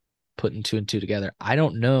just putting two and two together. I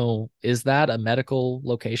don't know. Is that a medical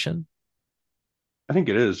location? I think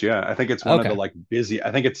it is. Yeah. I think it's one of the Okay. like busy.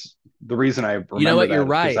 I think it's the reason I You know remember what? You're that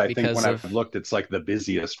is because right I think when because I've of, looked, it's like the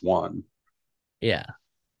busiest one. yeah,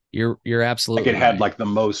 you're Like absolutely it had right. like the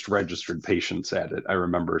most registered patients at it. I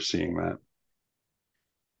remember seeing that.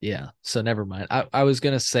 Yeah. So never mind. I was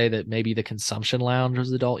gonna say that maybe the consumption lounge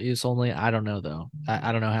was adult use only. I don't know though.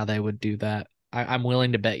 I don't know how they would do that. I'm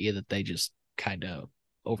willing to bet you that they just kind of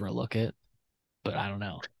overlook it, but I don't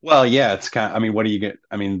know. Well, yeah, it's kind of, I mean, what do you get?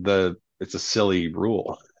 I mean, it's a silly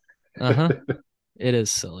rule, Uh-huh. It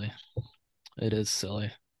is silly. It is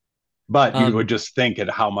silly. but you Um, would just think at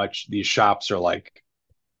how much these shops are like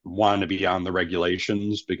want to be on the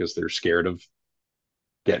regulations because they're scared of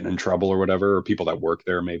getting in trouble or whatever, or people that work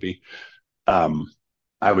there maybe. Um,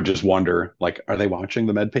 I would just wonder, like, are they watching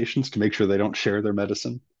the med patients to make sure they don't share their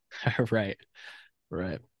medicine? right,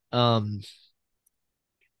 right. Um,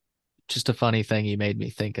 just a funny thing you made me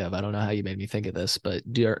think of. I don't know how you made me think of this, but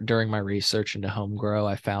during my research into home grow,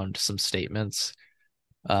 I found some statements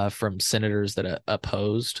from senators that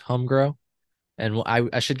opposed home grow. And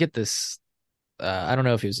I should get this. I don't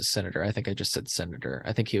know if he was a senator. I think I just said senator.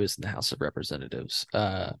 I think he was in the House of Representatives.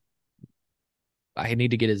 I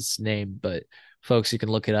need to get his name, but folks, you can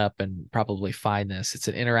look it up and probably find this. It's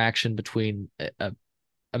an interaction between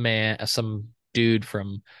a man, some dude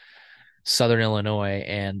from Southern Illinois,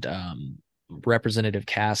 and Representative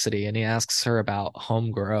Cassidy, and he asks her about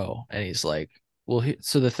home grow, and he's like, well,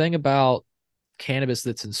 so the thing about cannabis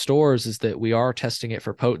that's in stores is that we are testing it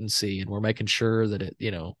for potency, and we're making sure that it,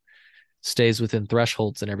 stays within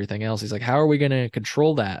thresholds and everything else. He's like, how are we going to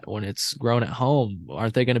control that when it's grown at home?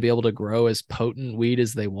 Aren't they going to be able to grow as potent weed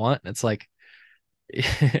as they want? And it's like,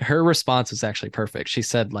 her response is actually perfect. She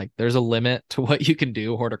said, like, there's a limit to what you can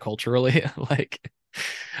do horticulturally. Like,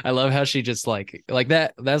 I love how she just like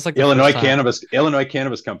that. That's like the Illinois first time. Illinois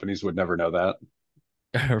cannabis companies would never know that.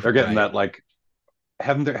 They're getting Right. that like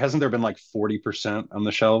haven't there hasn't there been like 40% on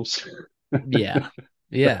the shelves? Yeah.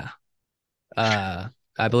 Yeah. Uh,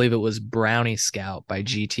 I believe it was Brownie Scout by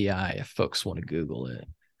GTI, if folks want to Google it.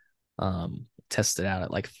 Tested out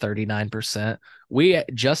at like 39%.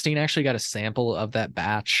 Justine actually got a sample of that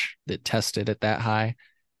batch that tested at that high,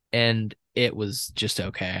 and it was just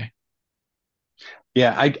okay.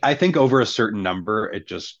 Yeah, I think over a certain number, it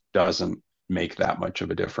just doesn't make that much of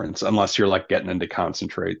a difference unless you're like getting into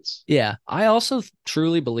concentrates. Yeah. I also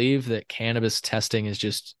truly believe that cannabis testing is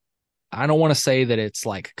just, I don't want to say that it's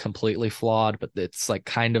like completely flawed, but it's like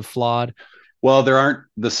kind of flawed. Well,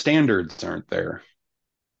 the standards aren't there.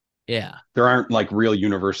 Yeah. There aren't like real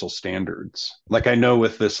universal standards. Like I know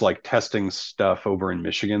with this like testing stuff over in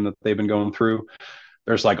Michigan that they've been going through,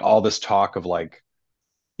 there's like all this talk of like,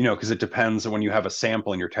 because it depends when you have a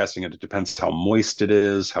sample and you're testing it, it depends how moist it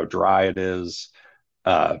is, how dry it is.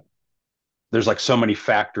 Uh, there's like so many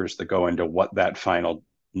factors that go into what that final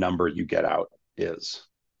number you get out is.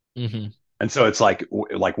 Hmm. And so it's like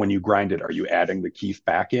when you grind it, are you adding the keef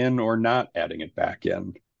back in or not adding it back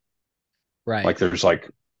in? Right. Like there's like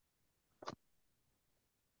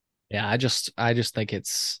Yeah. I just think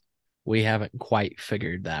we haven't quite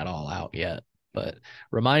figured that all out yet. But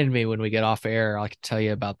remind me when we get off air, I can tell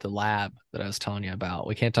you about the lab that I was telling you about.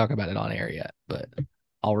 We can't talk about it on air yet, but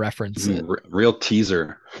I'll reference it. real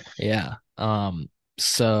teaser. Yeah.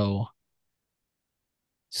 So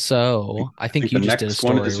so I I think think you the just did a next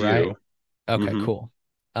one story, is right? you. Okay, Hmm. cool.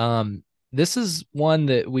 This is one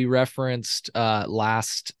that we referenced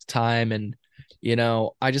last time, and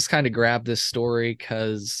I just kind of grabbed this story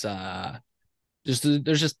because just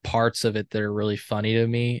there's just parts of it that are really funny to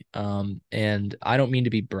me. And I don't mean to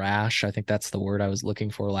be brash. I think that's the word I was looking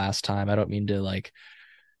for last time. I don't mean to like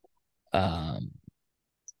um,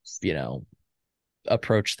 you know,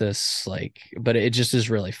 approach this like, but it just is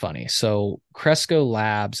really funny. So Cresco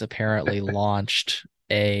Labs apparently launched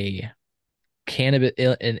a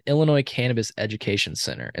an Illinois cannabis education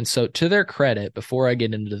center. And so to their credit, before I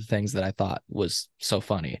get into the things that I thought was so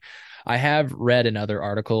funny, I have read in other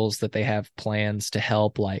articles that they have plans to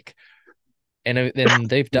help like, and then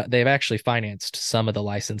they've actually financed some of the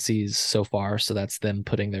licensees so far, so that's them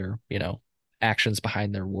putting their actions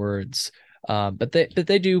behind their words. But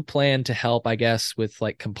they do plan to help, I guess, with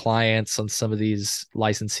like compliance on some of these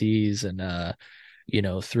licensees and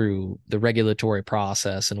through the regulatory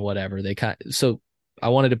process and whatever. So I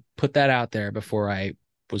wanted to put that out there before I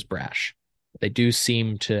was brash. They do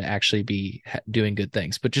seem to actually be doing good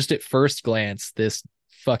things, but just at first glance, this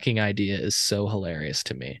fucking idea is so hilarious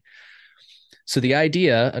to me. So the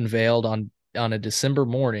idea unveiled on a December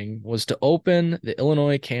morning was to open the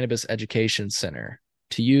Illinois Cannabis Education Center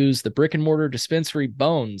to use the brick and mortar dispensary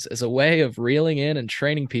Bones as a way of reeling in and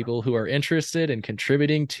training people who are interested in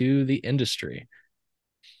contributing to the industry.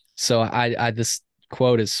 So I this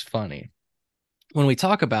quote is funny. When we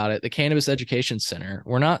talk about it, the Cannabis Education Center,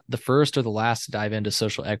 we're not the first or the last to dive into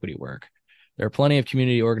social equity work. There are plenty of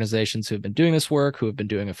community organizations who have been doing this work, who have been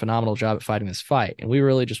doing a phenomenal job at fighting this fight. And we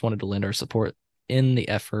really just wanted to lend our support in the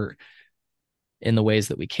effort in the ways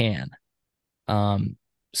that we can. Um,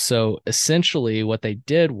 so essentially, what they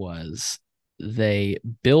did was they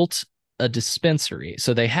built a dispensary.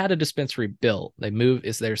 So they had a dispensary built.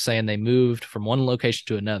 They're saying they moved from one location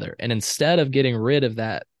to another. And instead of getting rid of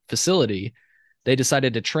that facility, they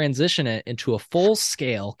decided to transition it into a full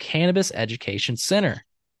scale cannabis education center.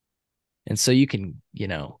 And so you can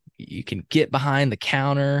get behind the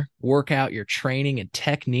counter, work out your training and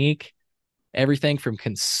technique, everything from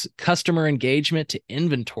customer engagement to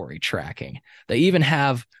inventory tracking. They even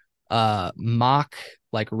have mock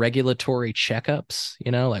like regulatory checkups,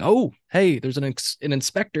 like, oh, hey, there's an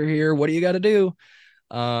inspector here. What do you got to do?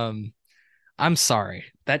 Um, I'm sorry.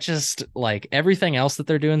 That just like everything else that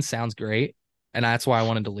they're doing sounds great. And that's why I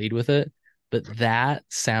wanted to lead with it. But that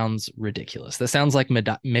sounds ridiculous. That sounds like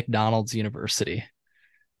McDonald's University.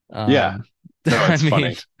 Yeah. Um, No, I it's mean,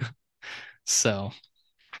 funny. so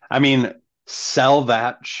I mean, sell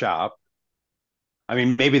that shop. I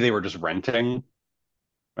mean, maybe they were just renting.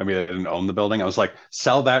 I mean, they didn't own the building. I was like,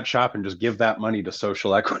 sell that shop and just give that money to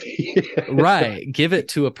social equity. Right. Give it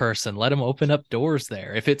to a person. Let them open up doors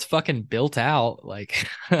there. If it's fucking built out, like,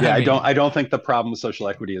 Yeah, I mean, I don't think the problem with social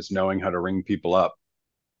equity is knowing how to ring people up.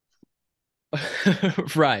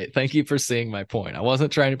 right. Thank you for seeing my point. I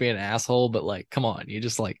wasn't trying to be an asshole, but like, come on. You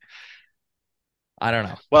just like, I don't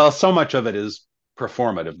know. Well, so much of it is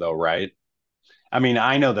performative though, right? I mean,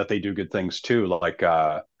 I know that they do good things too. Like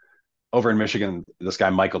over in Michigan, this guy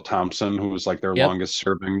Michael Thompson, who was like their Yep. longest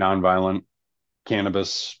serving nonviolent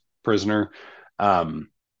cannabis prisoner. Um,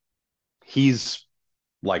 he's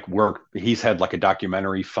he's had like a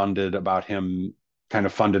documentary funded about him, kind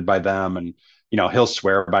of funded by them, and he'll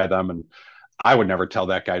swear by them. And I would never tell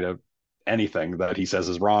that guy to anything that he says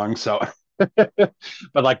is wrong. So, but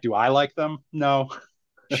like, do I like them? No.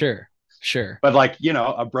 Sure. Sure. But like,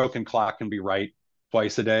 a broken clock can be right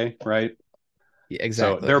twice a day, right? Yeah,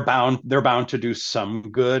 So exactly. they're bound to do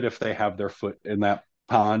some good if they have their foot in that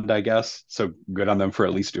pond, I guess. So good on them for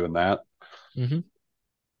at least doing that. Hmm.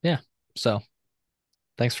 Yeah. So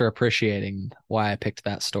thanks for appreciating why I picked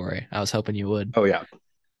that story. I was hoping you would. Oh yeah.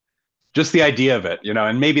 Just the idea of it,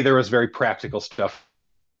 and maybe there was very practical stuff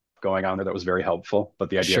going on there that was very helpful, but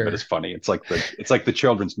the idea of it is Sure. funny. It's like the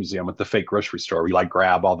children's museum with the fake grocery store. We like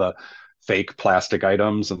grab all the fake plastic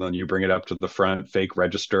items and then you bring it up to the front fake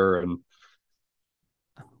register and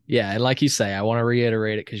Yeah, and like you say, I want to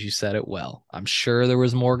reiterate it because you said it well. I'm sure there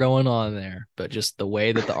was more going on there, but just the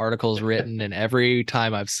way that the article is written and every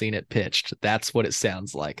time I've seen it pitched, that's what it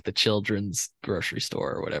sounds like, the children's grocery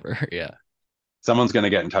store or whatever. Yeah. someone's going to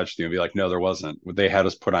get in touch with you and be like, no, there wasn't. They had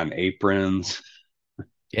us put on aprons.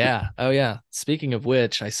 Yeah. Oh yeah. Speaking of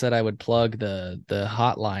which, I said I would plug the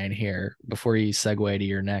hotline here before you segue to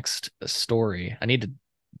your next story. I need to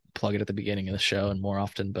plug it at the beginning of the show and more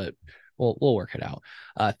often, but we'll work it out.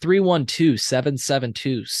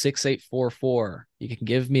 312-772-6844. You can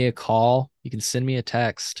give me a call. You can send me a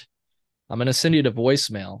text. I'm going to send you to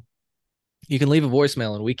voicemail. You can leave a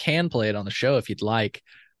voicemail and we can play it on the show if you'd like.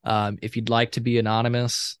 If you'd like to be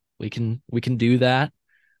anonymous, we can do that.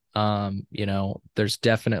 There's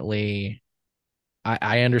definitely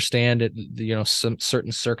I understand it, some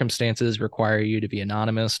certain circumstances require you to be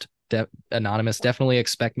anonymous. Anonymous. Definitely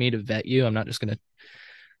expect me to vet you. I'm not just going to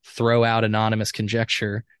throw out anonymous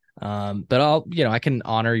conjecture. But I can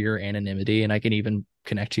honor your anonymity and I can even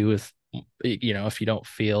connect you with, if you don't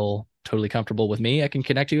feel totally comfortable with me, I can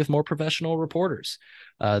connect you with more professional reporters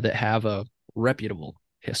that have a reputable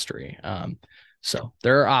history. So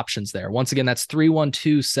there are options there. Once again, that's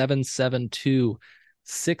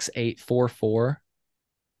 312-772-6844.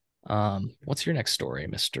 What's your next story,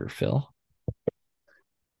 Mr. Phil?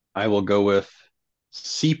 I will go with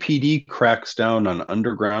CPD cracks down on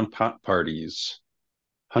underground pot parties.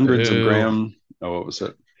 Hundreds of Boo. gram. Oh, what was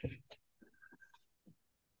it?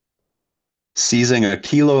 Seizing a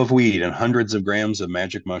kilo of weed and hundreds of grams of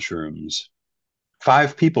magic mushrooms.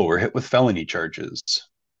 5 people were hit with felony charges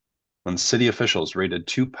when city officials raided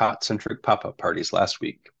 2 pot-centric pop-up parties last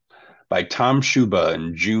week by Tom Shuba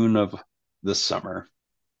in June of this summer.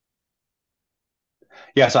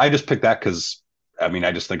 Yeah, so I just picked that because, I mean,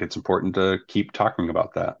 I just think it's important to keep talking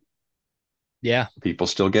about that. Yeah. People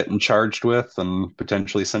still getting charged with and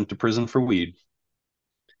potentially sent to prison for weed.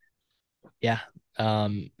 Yeah.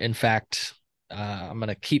 In fact, I'm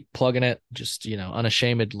gonna keep plugging it, just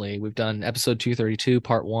unashamedly. We've done episode 232,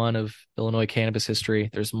 part one of Illinois cannabis history.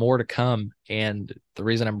 There's more to come, and the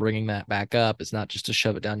reason I'm bringing that back up is not just to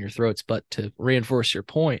shove it down your throats, but to reinforce your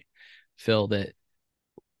point, Phil. That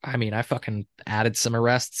I fucking added some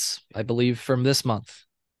arrests, I believe, from this month.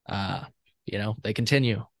 Uh, they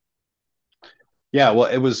continue. Yeah, well,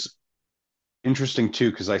 it was interesting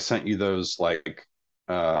too because I sent you those like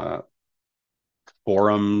uh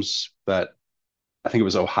forums that I think it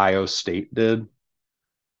was Ohio State did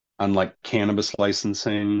on like cannabis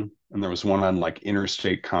licensing, and there was one on like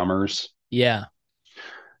interstate commerce. Yeah,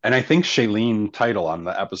 And I think Shailene Title on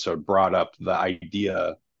the episode brought up the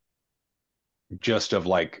idea just of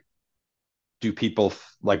like,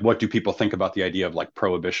 what do people think about the idea of like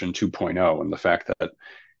Prohibition 2.0 and the fact that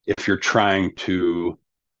if you're trying to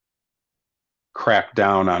crack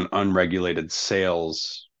down on unregulated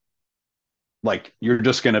sales, like you're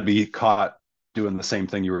just going to be caught doing the same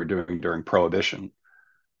thing you were doing during Prohibition.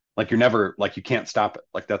 Like you're never like you can't stop it.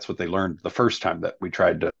 Like that's what they learned the first time that we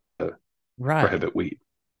tried to right. prohibit weed.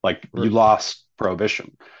 Like you lost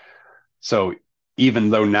Prohibition. So even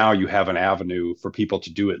though now you have an avenue for people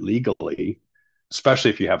to do it legally,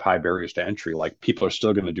 especially if you have high barriers to entry, like people are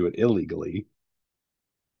still going to do it illegally.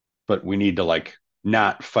 But we need to like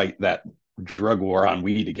not fight that drug war on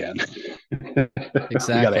weed again.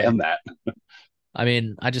 We got to Exactly. end that. I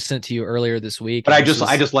mean, I just sent to you earlier this week, But and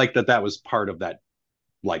I just like that that was part of that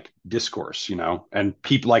like discourse, you know, and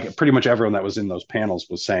people like pretty much everyone that was in those panels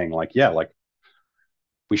was saying like, yeah, like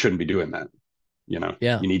we shouldn't be doing that. You know,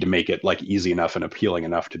 yeah, you need to make it like easy enough and appealing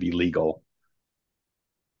enough to be legal.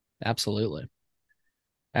 absolutely.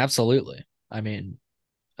 Absolutely. I mean,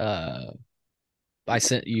 uh, I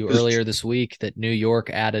sent you Because earlier this week that New York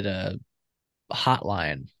added a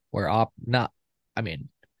hotline where not, I mean,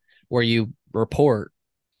 where you report,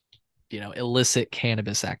 illicit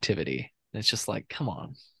cannabis activity. And it's just like, come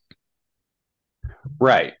on.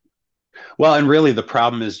 right. Well, and really the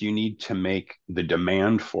problem is you need to make the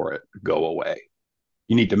demand for it go away.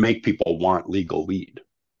 You need to make people want legal weed,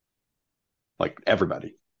 like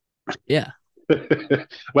everybody. Yeah.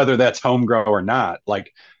 Whether that's home grow or not,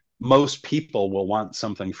 like most people will want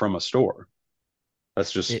something from a store.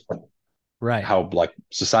 That's It just right. how like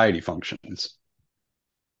society functions.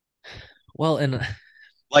 Well, and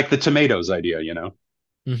Like the tomatoes idea, you know?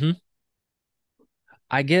 mhm.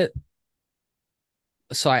 I get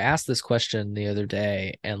so I asked this question the other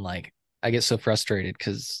day and like I get so frustrated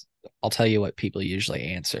because I'll tell you what people usually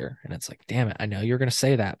answer and it's like, damn it, I know you're gonna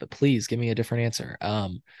say that, but please give me a different answer.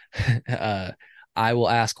 uh I will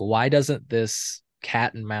ask, why doesn't this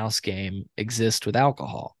cat and mouse game exist with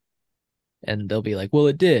alcohol? And they'll be like, well,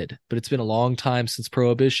 it did, but it's been a long time since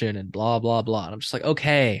prohibition and blah blah blah. And I'm just like,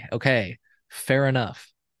 okay, okay, fair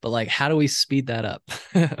enough. But like, how do we speed that up?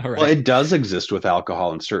 All Well, right. it does exist with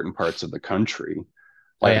alcohol in certain parts of the country.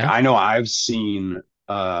 Oh Like yeah? I know I've seen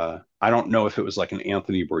I don't know if it was like an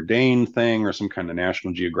Anthony Bourdain thing or some kind of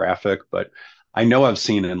National Geographic, but I know I've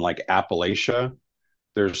seen in like Appalachia,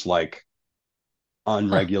 there's like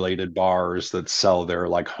Huh. unregulated bars that sell their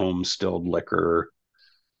like home stilled liquor,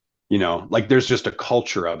 you know, like there's just a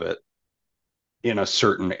culture of it in a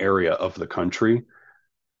certain area of the country.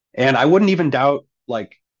 And I wouldn't even doubt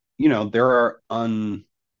like, you know, there are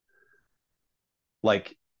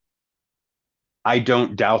like I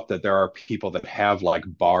don't doubt that there are people that have like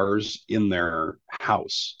bars in their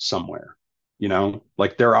house somewhere, you know,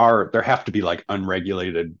 like there have to be like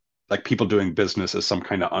unregulated, like people doing business as some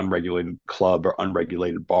kind of unregulated club or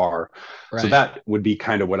unregulated bar. So Right. that would be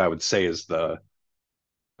kind of what I would say is the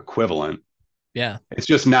equivalent. Yeah. It's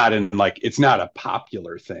just not in like, it's not a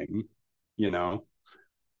popular thing, you know,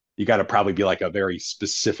 you got to probably be like a very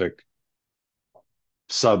specific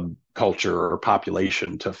subculture or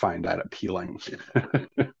population to find that appealing.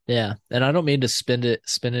 Yeah. And I don't mean to spin it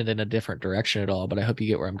in a different direction at all, but I hope you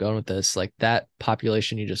get where I'm going with this. Like that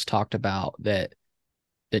population you just talked about that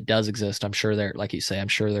does exist. I'm sure there, like you say, I'm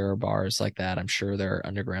sure there are bars like that. I'm sure there are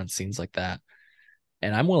underground scenes like that.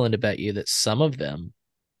 And I'm willing to bet you that some of them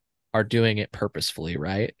are doing it purposefully,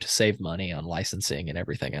 right? To save money on licensing and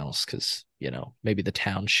everything else. Cause, maybe the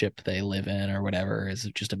township they live in or whatever is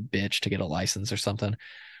just a bitch to get a license or something.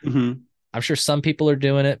 Mm-hmm. I'm sure some people are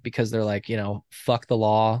doing it because they're like, fuck the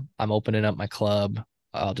law. I'm opening up my club.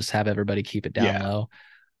 I'll just have everybody keep it down Yeah. low.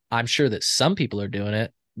 I'm sure that some people are doing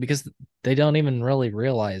it because they don't even really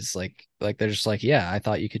realize like they're just like, yeah, I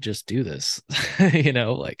thought you could just do this.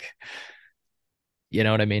 Like, you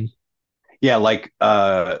know what I mean? Yeah, like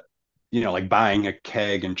you know, like buying a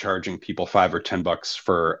keg and charging people $5 or $10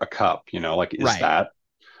 for a cup, you know, like is Right. that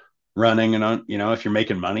running and you know, if you're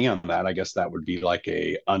making money on that, I guess that would be like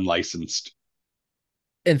a unlicensed,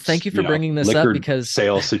 And thank you for you know, bringing this up liquor because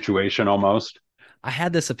sale situation almost. I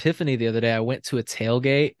had this epiphany the other day. I went to a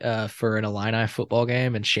tailgate for an Illini football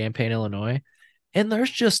game in Champaign, Illinois, and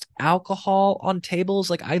there's just alcohol on tables.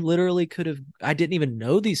 Like I didn't even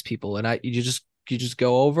know these people, and you just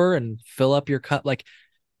go over and fill up your cup, like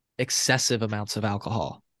excessive amounts of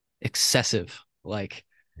alcohol, excessive, like,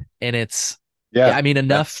 and yeah, Yeah, I mean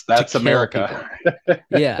enough to that's kill America. people.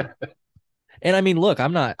 Yeah, and I mean, look,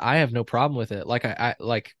 I have no problem with it. Like I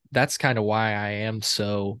like that's kind of why I am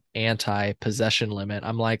so anti possession limit.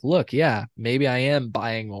 I'm like, look, yeah, maybe I am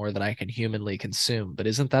buying more than I can humanly consume, but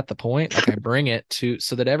isn't that the point? Like I bring it to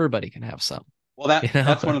so that everybody can have some, Well, you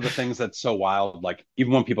that's know? one of the things that's so wild. Like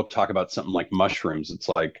even when people talk about something like mushrooms, it's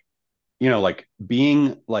like, you know, like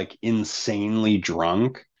being like insanely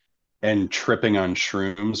drunk and tripping on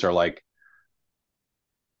shrooms are like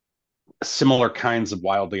similar kinds of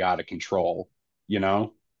wildly out of control, you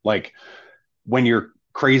know? Like when you're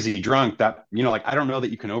crazy drunk, that, you know, like I don't know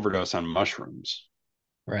that you can overdose on mushrooms,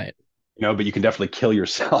 Right. you know, but you can definitely kill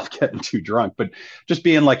yourself getting too drunk. But just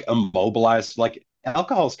being like immobilized, like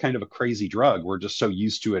alcohol is kind of a crazy drug. We're just so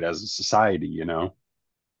used to it as a society, you know?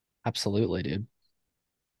 Absolutely, dude.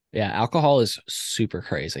 Yeah, alcohol is super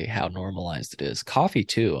crazy how normalized it is. Coffee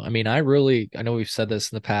too. I mean, I know we've said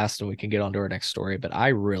this in the past and we can get on to our next story, but I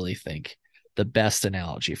really think the best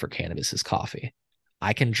analogy for cannabis is coffee.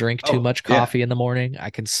 I can drink too Oh, much yeah. coffee in the morning. I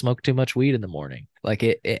can smoke too much weed in the morning. Like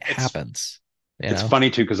it It's happens, you it's know? funny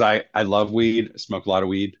too because I love weed, I smoke a lot of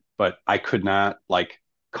weed, but I could not like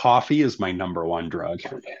coffee is my number one drug.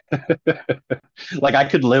 Like I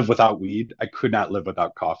could live without weed. I could not live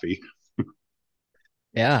without coffee.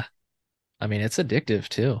 Yeah. I mean, it's addictive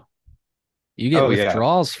too. You get Oh yeah.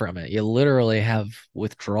 withdrawals from it. You literally have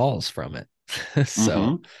withdrawals from it.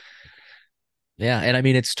 So, Hmm. yeah, and I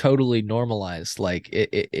mean it's totally normalized like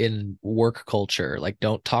in work culture. Like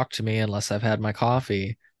don't talk to me unless I've had my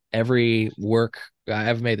coffee. Every work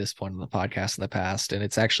I've made this point on the podcast in the past and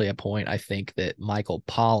it's actually a point I think that Michael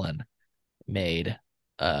Pollan made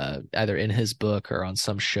either in his book or on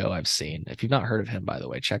some show I've seen. If you've not heard of him by the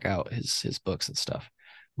way, check out his books and stuff.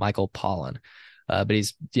 Michael Pollan. But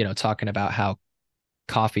he's, talking about how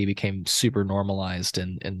coffee became super normalized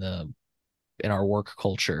in our work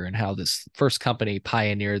culture and how this first company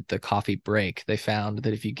pioneered the coffee break. They found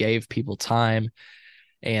that if you gave people time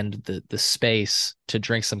and the space to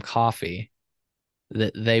drink some coffee,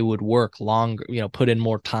 that they would work longer, put in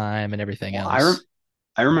more time and everything Well, else.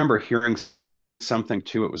 I remember hearing something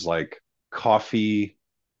too. It was coffee,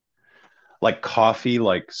 like coffee,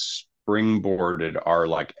 like springboarded our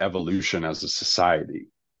like evolution as a society.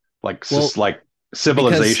 Well, Like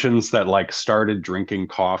because civilizations that like started drinking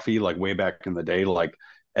coffee like way back in the day, like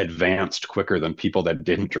advanced quicker than people that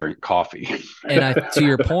didn't drink coffee. and I to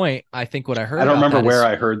your point, I think what I I heard don't about remember that where is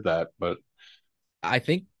I heard that, but I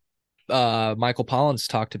think Michael Pollan's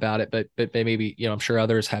talked about it, but maybe I'm sure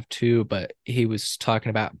others have too. But he was talking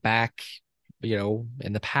about back,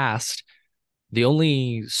 in the past, the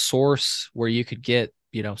only source where you could get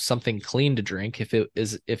something clean to drink if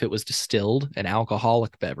it was distilled, an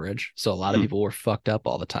alcoholic beverage. So a lot of hmm, people were fucked up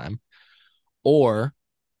all the time. Or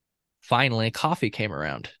finally, coffee came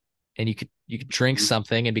around, and you could drink hmm.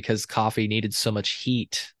 something, and because coffee needed so much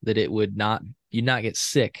heat that it would not you'd not get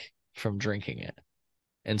sick from drinking it.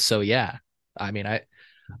 And so yeah, I mean I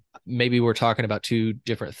maybe we're talking about two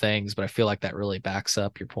different things, but I feel like that really backs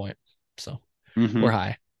up your point. So we're Hmm.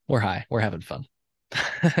 high. We're high. We're having fun.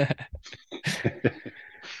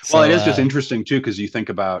 Well, it So is just interesting too because you think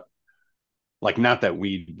about like not that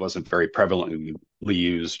weed wasn't very prevalently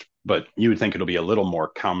used, but you would think it'll be a little more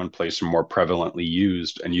commonplace and more prevalently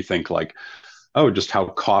used, and you think like, oh, just how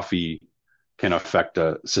coffee can affect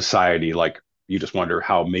a society. Like you just wonder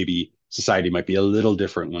how maybe society might be a little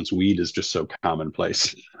different once weed is just so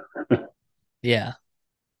commonplace. yeah,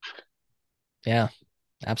 yeah,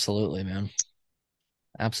 absolutely, man.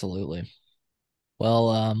 Absolutely.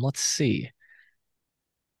 Well, let's see.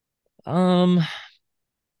 Um,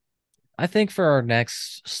 I think for our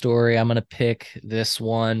next story, I'm gonna pick this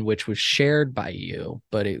one, which was shared by you,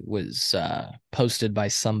 but it was posted by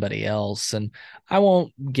somebody else. And I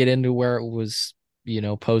won't get into where it was,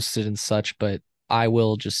 posted and such, but I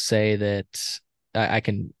will just say that I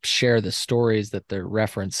can share the stories that they're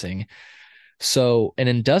referencing. So,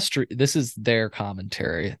 this is their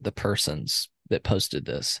commentary, the persons that posted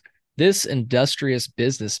this. This industrious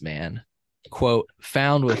businessman, quote,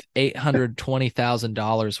 found with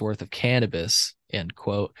 $820,000 worth of cannabis, end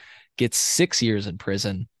quote, gets 6 years in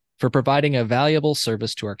prison for providing a valuable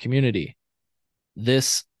service to our community.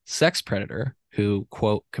 This sex predator, who,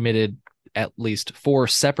 quote, committed at least 4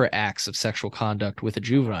 separate acts of sexual conduct with a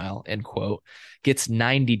juvenile, end quote, gets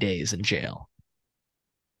 90 days in jail.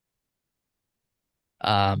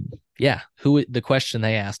 Um, yeah, the question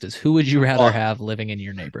they asked is who would you rather Well, have living in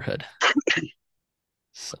your neighborhood?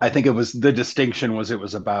 So, I think it was the distinction was it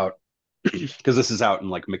was about because this is out in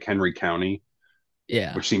like McHenry County,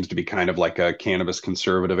 yeah. which seems to be kind of like a cannabis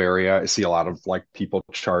conservative area. I see a lot of like people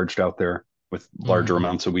charged out there with larger Mhm.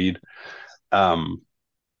 amounts of weed. Um,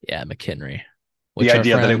 Yeah, McHenry, the which our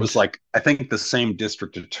idea that it friend, was like I think the same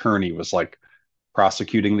district attorney was like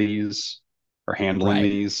prosecuting these or handling right.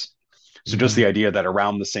 these. So just Hmm. the idea that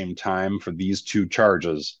around the same time for these two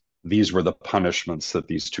charges, these were the punishments that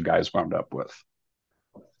these two guys wound up with.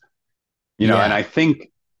 And Yeah, I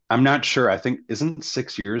think I'm not sure. I think isn't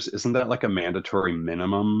 6 years, isn't that like a mandatory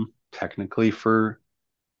minimum technically for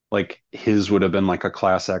like his would have been like a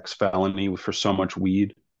class X felony for so much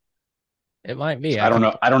weed. it might be. So I don't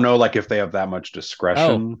know. I don't know like if they have that much Oh,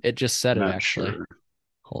 discretion. it just said it Not actually. sure.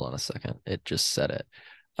 Hold on a second. It just said it.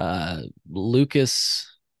 Lucas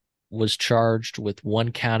was charged with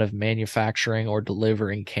 1 count of manufacturing or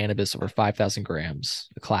delivering cannabis over 5,000 grams,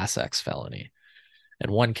 a class X felony,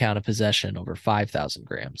 and 1 count of possession over 5,000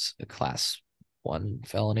 grams, a class One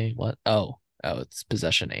felony. What? Oh, it's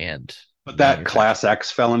possession and But that manufacture. class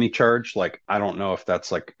X felony charge, like I don't know if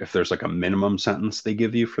that's like if there's like a minimum sentence they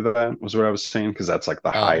give you for that, was what I was saying, because that's like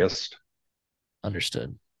the Oh, highest.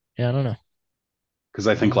 understood. Yeah, I don't know. Because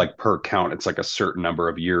I I don't think know. like per count, it's like a certain number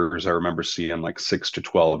of years. I remember seeing like 6 to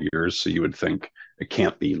 12 years. So you would think it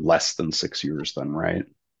can't be less than 6 years then, right?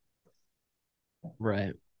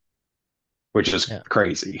 Right. Which is Yeah.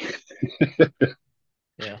 crazy.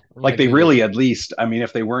 Yeah. I'm Like gonna they Google really, it. at least, I mean,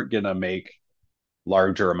 if they weren't going to make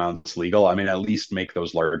larger amounts legal, I mean, at least make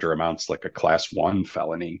those larger amounts like a class one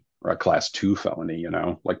felony or a class two felony,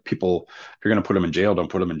 like people, if you're going to put them in jail,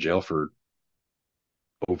 don't put them in jail for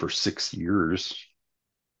over 6 years.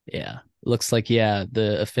 Yeah. Looks like, yeah,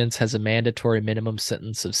 the offense has a mandatory minimum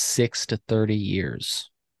sentence of 6 to 30 years.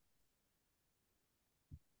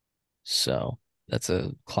 So that's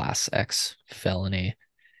a class X felony.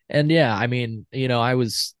 And yeah, I mean, I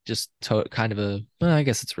was just kind of well, I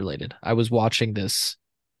guess it's related. I was watching this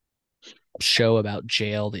show about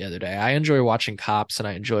jail the other day. I enjoy watching cops and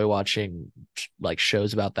I enjoy watching like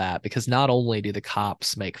shows about that because not only do the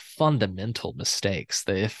cops make fundamental mistakes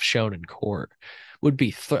that if shown in court would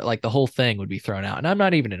be like the whole thing would be thrown out. And I'm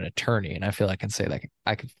not even an attorney and I feel I can say that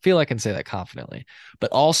I can feel I can say that confidently.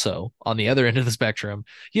 But also on the other end of the spectrum,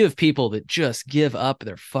 you have people that just give up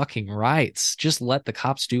their fucking rights. Just let the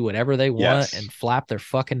cops do whatever they want Yes. and flap their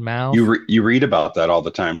fucking You mouth. you read about that all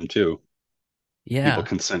the time too. People Yeah.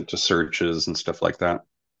 consent to searches and stuff like that.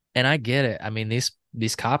 And I get it. I mean,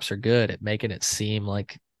 these cops are good at making it seem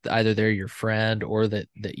like either they're your friend or that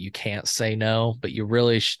you can't say no, but you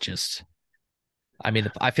really should just. I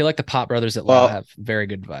mean, I feel like the Pot Brothers at Law Well, have very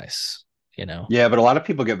good advice. yeah, but a lot of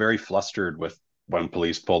people get very flustered with when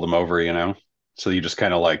police pull them over. So you just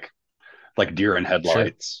kind of like deer in Sure.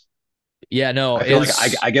 headlights. Yeah. No. I feel like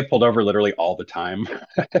Is I get pulled over literally all the time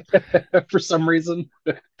for some reason.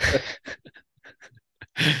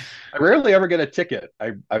 I rarely ever get a ticket.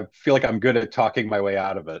 I feel like I'm good at talking my way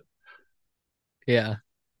out of it. yeah.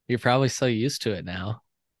 You're probably so used to it now.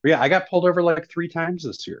 But yeah, I got pulled over like 3 times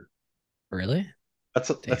this year. Really? That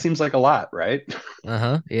Damn. seems like a lot, right?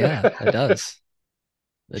 Uh-huh. Yeah. It does.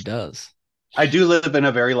 It does. I do live in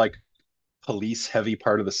a very like police heavy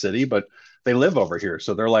part of the city, but they live over here.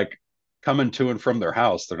 So they're like coming to and from their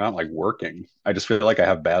house. They're not like working. I just feel like I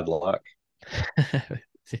have bad luck.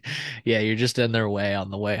 Yeah. You're just in their way on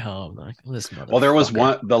the way home. Like this Well, there was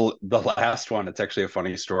motherfucker. the last one. It's actually a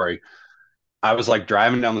funny story. I was like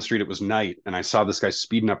driving down the street. It was night, and I saw this guy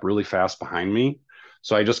speeding up really fast behind me.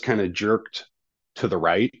 So I just kind of jerked to the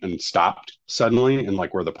right and stopped suddenly, and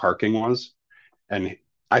like where the parking was. And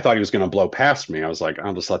I thought he was going to blow past me. I was like,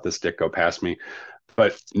 I'll just let this dick go past me.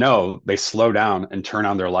 But no, they slow down and turn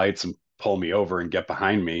on their lights and pull me over and get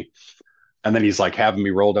behind me. And then he's like having me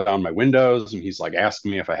roll down my windows and he's like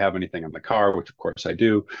asking me if I have anything in the car, which of course I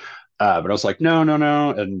do. But I was like, no, no,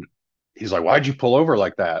 no. And he's like, why'd you pull over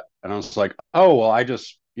like that? And I was like, oh, well, I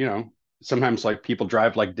just, sometimes like people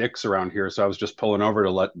drive like dicks around here. So I was just pulling over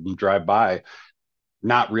to let them drive by,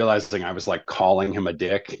 not realizing I was like calling him a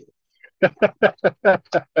dick.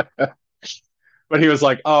 But he was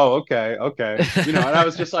like, oh, okay, okay. And I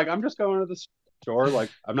was just like, I'm just going to the store. Like,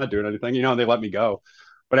 I'm not doing anything, and they let me go.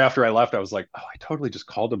 But after I left, I was like, oh, I totally just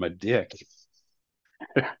called him a dick.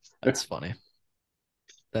 That's funny.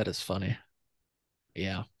 That is funny.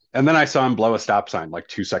 Yeah. And then I saw him blow a stop sign like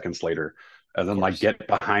 2 seconds later and Of then like course. get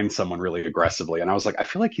behind someone really aggressively. And I was like, I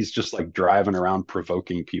feel like he's just like driving around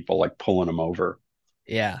provoking people, like pulling them over.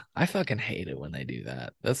 Yeah, I fucking hate it when they do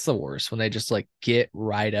that. That's the worst when they just like get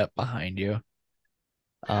right up behind you.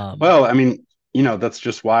 Um, Well, I mean, that's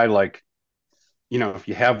just why, like, if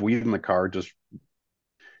you have weed in the car, just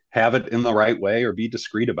have it in the right way or be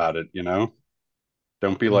discreet about it.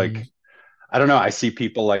 Don't be mm, like, I don't know. I see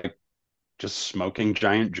people like just smoking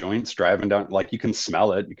giant joints driving down, like you can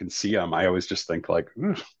smell it, you can see them. I always just think like,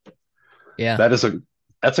 yeah, that is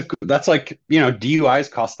that's like,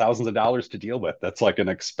 DUIs cost thousands of dollars to deal with. That's like an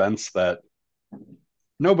expense that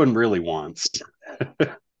no one really wants.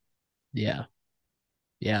 yeah,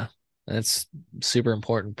 yeah. That's super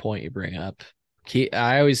important point you bring up.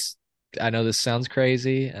 I know this sounds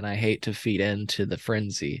crazy, and I hate to feed into the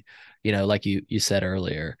frenzy. Like you said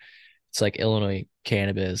earlier, it's like Illinois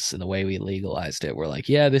cannabis and the way we legalized it. We're like,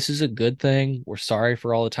 yeah, this is a good thing. We're sorry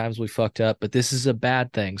for all the times we fucked up, but this is a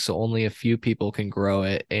bad thing. So only a few people can grow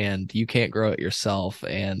it and you can't grow it yourself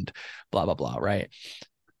and blah blah blah, right?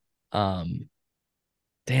 Um,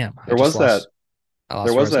 damn, There was that I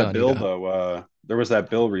there lost where I was was that going. You bill go. though. There was that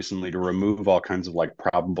bill recently to remove all kinds of like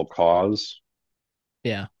probable cause,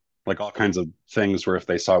 Yeah. like all kinds of things where if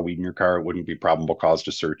they saw weed in your car, it wouldn't be probable cause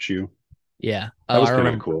to search you. Yeah. That I was kind of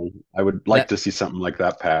remember cool. I would like that. to see something like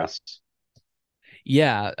that pass.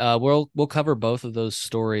 Yeah, we'll cover both of those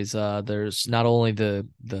stories. There's not only the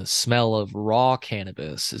smell of raw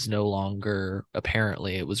cannabis is no longer,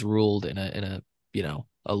 apparently it was ruled in a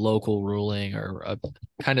a local ruling, or a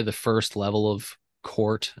kind of the first level of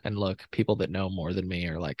court. And look, people that know more than me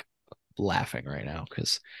are like laughing right now,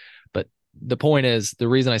 because but the point is, the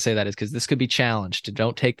reason I say that is because this could be challenged.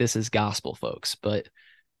 Don't take this as gospel, folks, but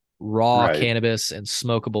raw Right. cannabis and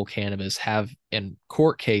smokable cannabis have, in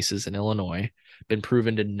court cases in Illinois, been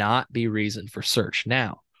proven to not be reason for search.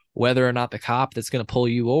 Now, whether or not the cop that's going to pull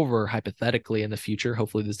you over hypothetically in the future,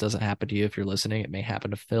 hopefully this doesn't happen to you if you're listening. It may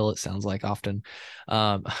happen to Phil. It sounds like often.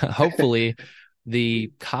 Hopefully,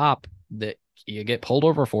 the cop that you get pulled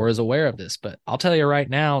over for is aware of this. But I'll tell you right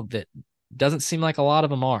now that doesn't seem like a lot of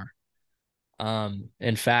them are.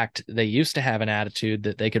 In fact, they used to have an attitude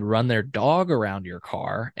that they could run their dog around your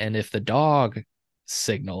car, and if the dog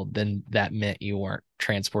signaled, then that meant you weren't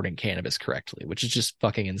transporting cannabis correctly, which is just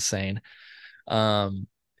fucking insane.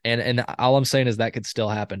 And all I'm saying is that could still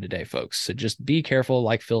happen today, folks. So just be careful,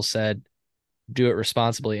 like Phil said, do it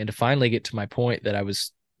responsibly. And to finally get to my point that I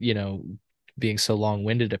was, being so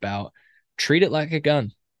long-winded about, treat it like a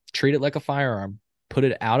gun, treat it like a firearm, put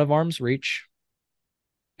it out of arm's reach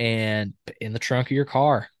and in the trunk of your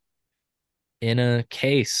car, in a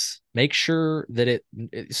case. Make sure that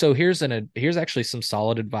so here's actually some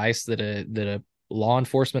solid advice that a law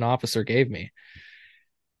enforcement officer gave me.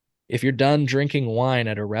 If you're done drinking wine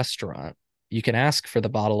at a restaurant, you can ask for the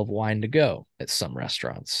bottle of wine to go at some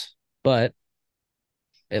restaurants. But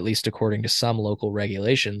at least according to some local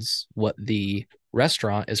regulations, what the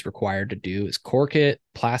restaurant is required to do is cork it,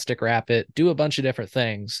 plastic wrap it, do a bunch of different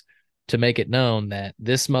things to make it known that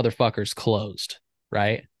this motherfucker's closed,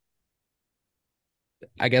 right?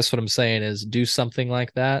 I guess what I'm saying is, do something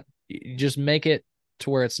like that. You just make it to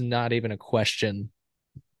where it's not even a question.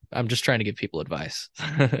 I'm just trying to give people advice.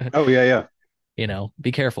 Oh yeah, yeah.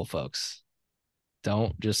 Be careful, folks.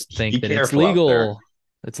 Don't just Be think that it's careful out there. legal.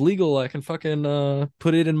 It's legal. I can fucking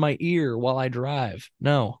put it in my ear while I drive.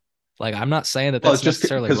 No. Like, I'm not saying that Well, it's that's just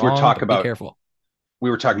necessarily because wrong, but be careful. we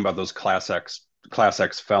were talking about those class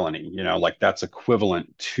X felony, like that's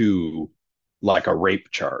equivalent to like a rape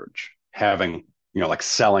charge. Having, like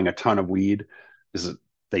selling a ton of weed is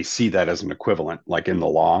they see that as an equivalent, like in the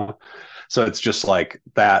law. So it's just like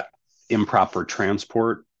that improper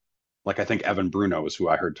transport. Like I think Evan Bruno is who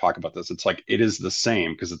I heard talk about this. It's like it is the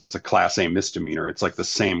same because it's a class A misdemeanor. It's like the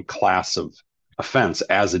same class of offense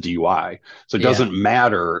as a DUI. So it Yeah. doesn't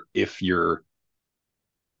matter if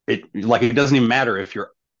it doesn't even matter if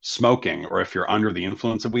you're smoking or if you're under the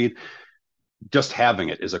influence of weed. Just having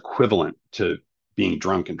it is equivalent to being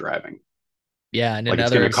drunk and driving. Yeah. And Like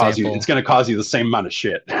another it's example, going to cause you the same amount of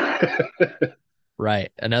shit.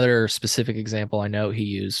 right? Another specific example I know he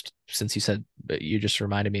used, since you said, but you just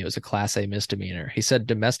reminded me, it was a class A misdemeanor. He said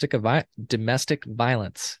domestic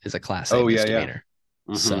violence is a class A Oh yeah, yeah. misdemeanor.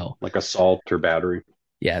 Hmm. So, Like assault or battery.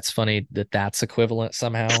 yeah, it's funny that that's equivalent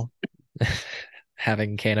somehow.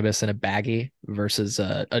 Having cannabis in a baggie versus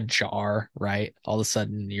a jar, right? All of a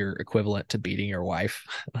sudden, you're equivalent to beating your wife.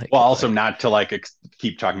 Well, also like not to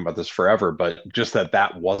keep talking about this forever, but just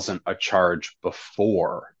that wasn't a charge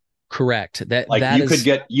before. correct. That Like that is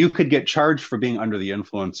you could get charged for being under the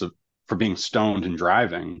influence of for being stoned and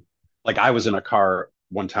driving. Like I was in a car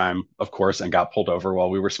one time, of course, and got pulled over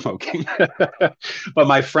while we were smoking. But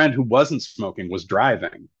my friend who wasn't smoking was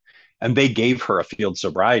driving, and they gave her a field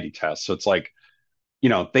sobriety test. So it's like,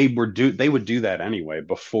 they would do that anyway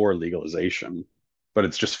before legalization. But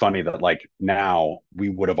it's just funny that like now we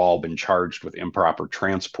would have all been charged with improper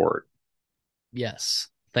transport. yes.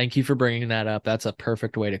 Thank you for bringing that up. That's a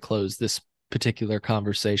perfect way to close this particular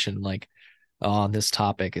conversation. Like, on this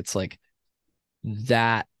topic, it's like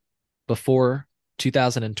that before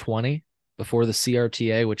 2020, before the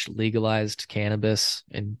CRTA, which legalized cannabis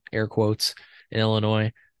in air quotes in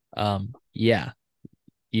Illinois, yeah,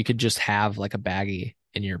 you could just have like a baggie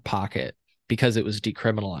in your pocket because it was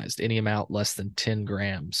decriminalized. Any amount less than 10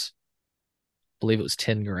 grams. I believe it was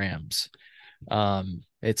 10 grams.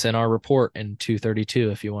 It's in our report in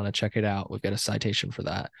 232 if you want to check it out. We've got a citation for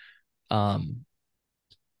that. Um,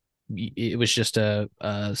 it was just a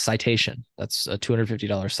citation. That's a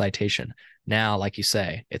 $250 citation. Now, like you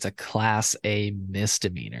say, it's a class A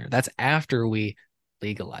misdemeanor. That's after we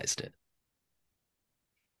legalized it.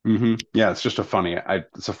 Yeah, it's just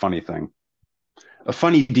it's a funny thing, a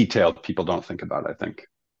funny detail people don't think about, I think.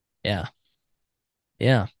 Yeah.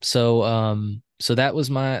 Yeah. So, So that was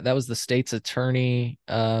the state's attorney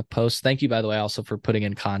post. Thank you, by the way, also for putting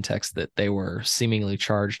in context that they were seemingly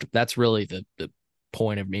charged. That's really the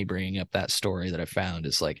point of me bringing up that story that I found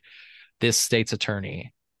is like this state's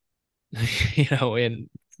attorney, in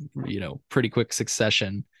pretty quick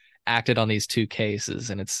succession acted on these two cases,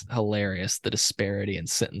 and it's hilarious the disparity in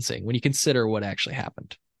sentencing when you consider what actually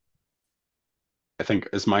happened. I think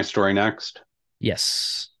is my story next.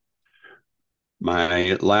 Yes.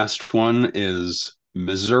 My last one is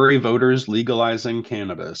Missouri voters legalizing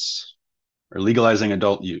cannabis or legalizing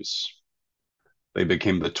adult use. They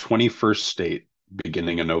became the 21st state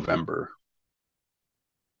beginning in November.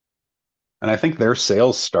 And I think their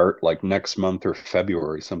sales start like next month or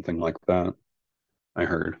February, something like that. I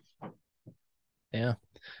heard. Yeah.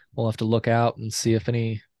 We'll have to look out and see if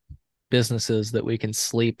any businesses that we can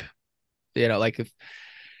sleep, like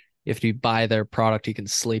if you buy their product, you can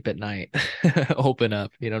sleep at night, open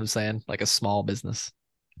up, you know what I'm saying? Like a small business.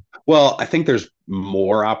 Well, I think there's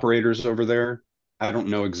more operators over there. I don't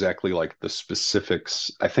know exactly like the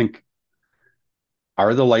specifics. I think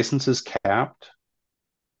are the licenses capped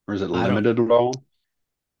or is it I don't limited at all?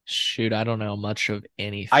 shoot, I don't know much of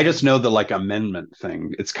I just anything. know the like amendment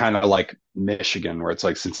thing. It's kind of like Michigan, where it's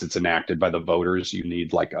like since it's enacted by the voters, you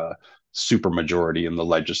need like a super majority in the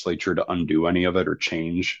legislature to undo any of it or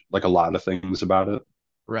change like a lot of things about it.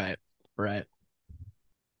 Right. Right.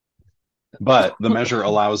 But the measure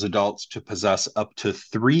allows adults to possess up to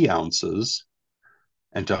 3 ounces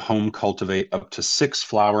and to home cultivate up to 6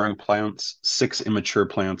 flowering plants, 6 immature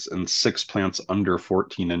plants, and 6 plants under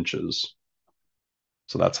 14 inches.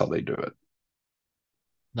 So that's how they do it.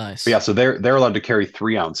 But yeah, Nice. so they're allowed to carry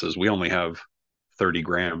 3 ounces. We only have 30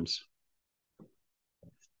 grams.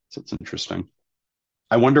 So it's interesting.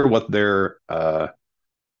 I wonder what their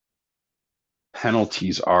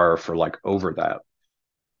penalties are for like over that.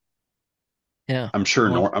 Yeah. I'm sure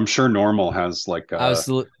normal has like I was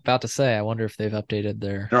about to say, I wonder if they've updated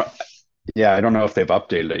their. no, yeah, I don't know if they've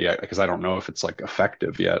updated it yet because I don't know if it's like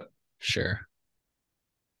effective yet. Sure.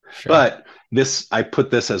 Sure. But this I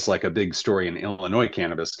put this as like a big story in Illinois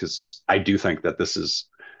cannabis because I do think that this is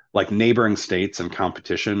like neighboring states and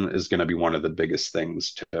competition is going to be one of the biggest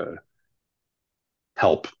things to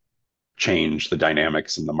help change the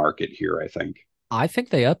dynamics in the market here, I think. I think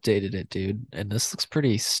they updated it, dude, and this looks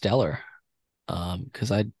pretty stellar.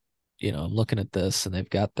 Because I'm looking at this and they've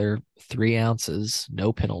got their 3 ounces,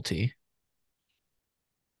 no penalty.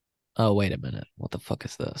 Oh, wait a minute. What the fuck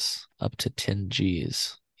is this? Up to 10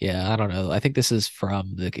 G's. Yeah, I don't know. I think this is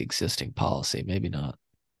from the existing policy. Maybe not.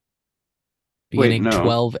 Wait, Beginning no.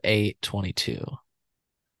 12/8/22.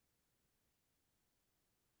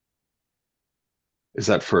 Is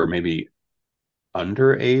that for maybe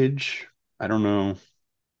underage? I don't know.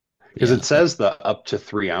 Because Yeah. it says the up to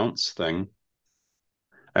 3 ounce thing,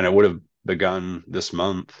 and it would have begun this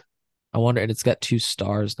month. I wonder, and it's got two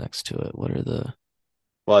stars next to it. What are the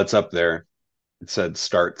Well, it's up there. It said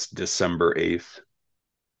starts December 8th.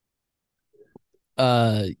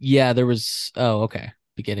 yeah, there was okay.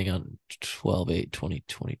 Beginning on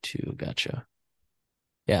 12/8/2022. Gotcha.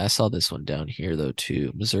 Yeah, I saw this one down here though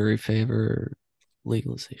too. Missouri favor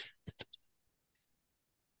legalization.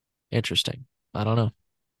 Interesting. I don't know.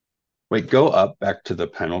 Wait, go up back to the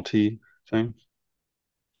penalty thing.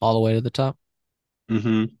 All the way to the top.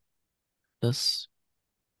 Hmm. This.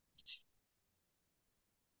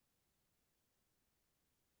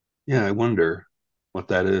 Yeah, I wonder what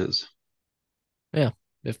that is. Yeah.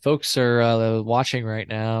 If folks are watching right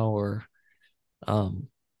now or um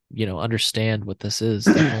understand what this is,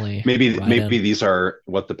 definitely write Maybe in. these are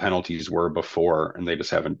what the penalties were before, and they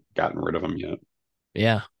just haven't gotten rid of them yet.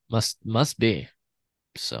 Yeah, must be.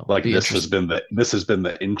 So Like be interesting. this has been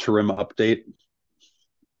the interim update.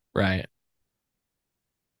 Right.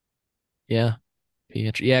 Yeah.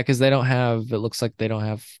 Yeah, because they don't have, it looks like they don't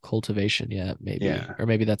have cultivation yet, maybe. Yeah, Or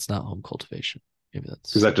maybe that's not home cultivation. Maybe that's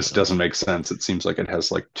because that something just doesn't else. make sense. It seems like it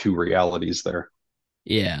has like two realities there.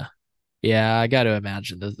 Yeah. Yeah, I got to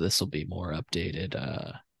imagine that this will be more updated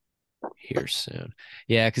here soon.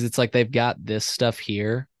 Yeah, because it's like they've got this stuff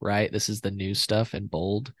here, right? This is the new stuff in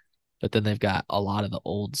bold, but then they've got a lot of the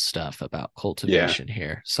old stuff about Yeah, cultivation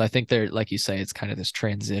here. So I think they're, like you say, it's kind of this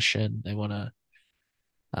transition. They want to,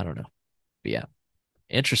 I don't know. But yeah,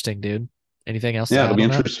 interesting, dude. Anything else to yeah, it'll add be on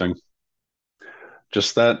that? interesting.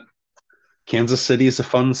 Just that Kansas City is a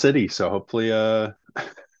fun city, so hopefully,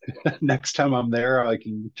 next time I'm there, I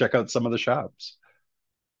can check out some of the shops.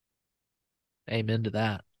 Amen to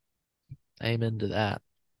that. Amen to that.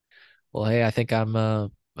 Well, hey,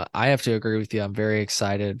 I have to agree with you. I'm very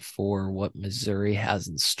excited for what Missouri has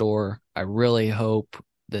in store. I really hope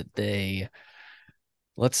that they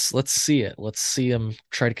let's see it. Let's see them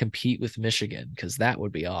try to compete with Michigan, because that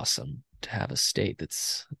would be awesome to have a state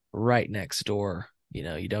that's right next door. You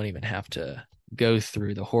don't even have to go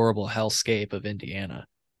through the horrible hellscape of Indiana.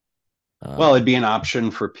 Well, it'd Um, be an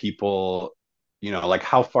option for people, like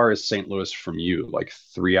how far is St. Louis from you? Like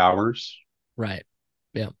 3 hours? right.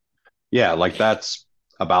 Yeah. Yeah, like that's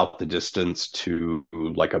about the distance to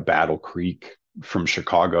like a Battle Creek from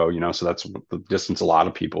Chicago, so that's the distance a lot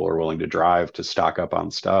of people are willing to drive to stock up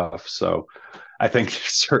on stuff. So I think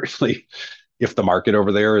certainly if the market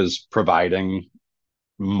over there is providing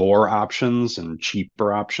more options and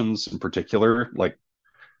cheaper options in particular, like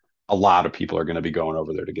a lot of people are going to be going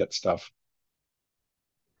over there to get stuff.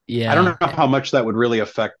 I don't Yeah. know how much that would really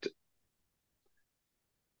affect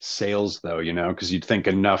sales though, because you'd think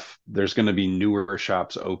enough there's going to be newer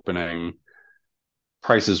shops opening,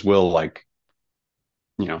 prices will like,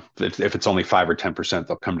 if it's only 5 or 10%,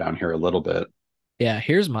 they'll come down here a little bit. Yeah.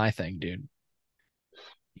 Here's my thing, dude.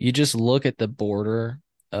 You just look at the border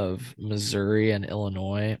of Missouri and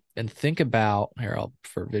Illinois and think about here,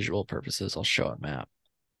 for visual purposes, I'll show a map.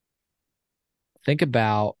 Think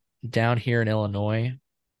about down here in Illinois,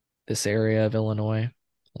 this area of Illinois.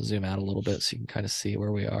 I'll zoom out a little bit so you can kind of see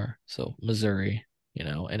where we are. So Missouri,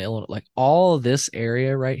 and Illinois, like all of this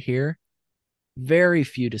area right here, very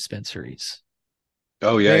few dispensaries,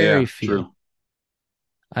 Oh yeah, very yeah, few. true.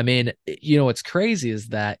 I mean, what's crazy is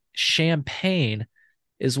that Champaign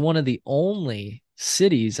is one of the only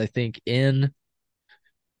cities, I think, in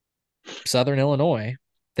Southern Illinois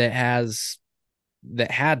that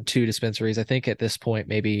had two dispensaries. I think at this point,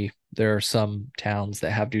 maybe there are some towns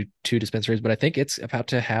that have two dispensaries, but I think it's about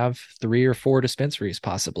to have 3 or 4 dispensaries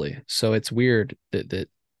possibly. So it's weird that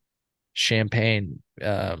Champaign,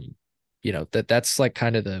 that's like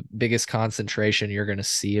kind of the biggest concentration you're going to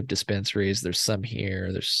see of dispensaries. There's some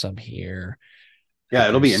here, there's some here. I Yeah, think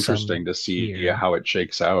it'll there's be some interesting to see here. how it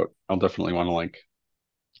shakes out. I'll definitely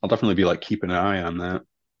be like keeping an eye on that.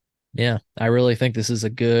 Yeah, I really think this is a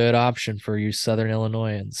good option for you Southern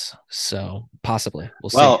Illinoisans. So possibly, we'll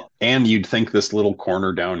see. Well, and you'd think this little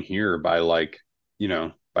corner down here by like,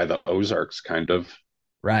 by the Ozarks kind of,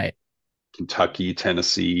 Right. Kentucky,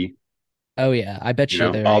 Tennessee, Oh yeah, I bet you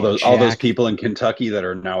all they those jack. people in Kentucky that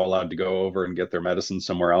are now allowed to go over and get their medicine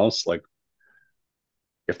somewhere else, like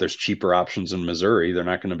if there's cheaper options in Missouri, they're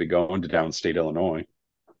not going to be going to downstate Illinois.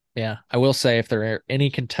 Yeah, I will say if there are any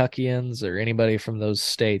Kentuckians or anybody from those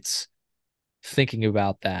states thinking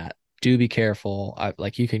about that, do be careful.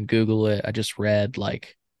 Like you can Google it. I just read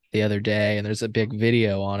like the other day, and there's a big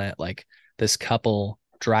video on it, like this couple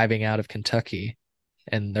driving out of Kentucky,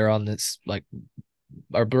 and they're on this like,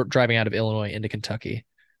 or driving out of Illinois into Kentucky,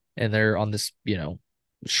 and they're on this,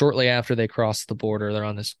 shortly after they cross the border, they're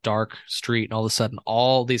on this dark street, and all of a sudden,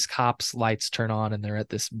 all these cops' lights turn on, and they're at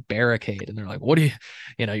this barricade, and they're like, "What do you,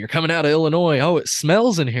 you're coming out of Illinois? Oh, it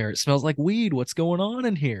smells in here. It smells like weed. What's going on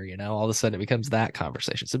in here?" All of a sudden, it becomes that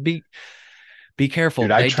conversation. So be careful.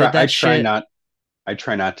 Dude, They did that shit. I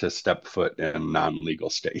try not to step foot in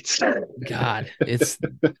non-legal states. God, it's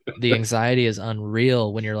the anxiety is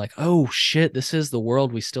unreal when you're like, "Oh shit, this is the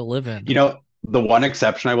world we still live in." The one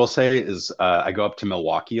exception I will say is I go up to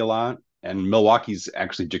Milwaukee a lot, and Milwaukee's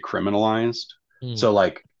actually decriminalized. Mm, So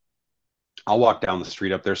like I'll walk down the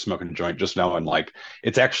street up there smoking a joint just now, and like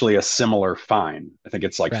it's actually a similar fine. I think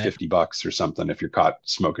it's like right. $50 or something if you're caught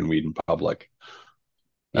smoking weed in public,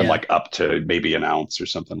 and Yeah. like up to maybe an ounce or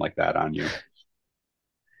something like that on you.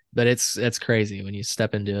 But it's crazy when you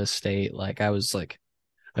step into a state like I was like,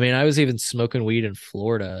 I mean, I was even smoking weed in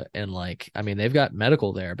Florida, and like, I mean, they've got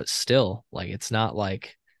medical there, but still, like, it's not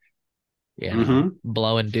like, Hmm.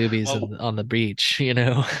 blowing doobies Well, on the beach,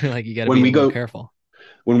 like you got to when be a we little go careful.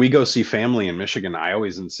 when we go see family in Michigan, I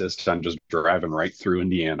always insist on just driving right through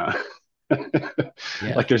Indiana.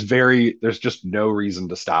 Yeah. Like there's just no reason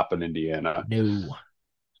to stop in Indiana. No,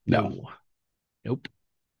 No. no, nope.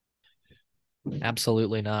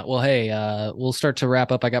 Absolutely not. Well, hey, we'll start to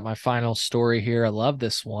wrap up. I got my final story here. I love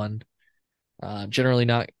this one. Generally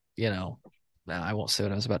not, no, I won't say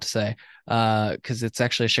what I was about to say. Because it's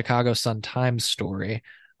actually a Chicago Sun-Times story.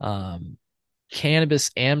 Um,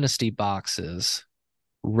 Cannabis amnesty boxes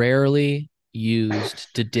rarely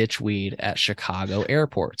used to ditch weed at Chicago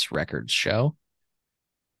airports, records show.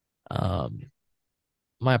 Um,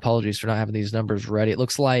 my apologies for not having these numbers ready. It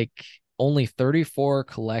looks like only 34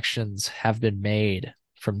 collections have been made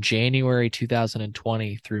from January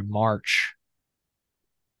 2020 through March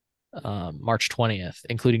 20th,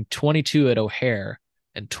 including 22 at O'Hare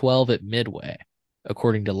and 12 at Midway,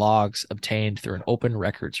 according to logs obtained through an open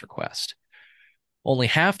records request. Only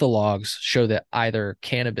half the logs show that either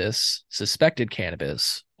cannabis, suspected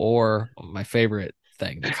cannabis, or my favorite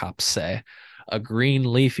thing the cops say, a green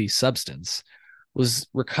leafy substance, was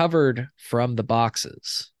recovered from the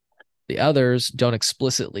boxes. The others don't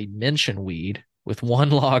explicitly mention weed, with one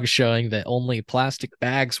log showing that only plastic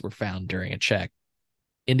bags were found during a check,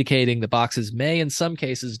 indicating the boxes may, in some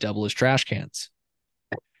cases, double as trash cans.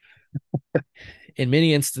 In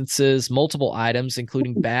many instances, multiple items,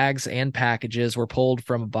 including bags and packages, were pulled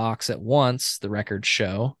from a box at once, the records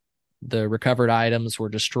show. The recovered items were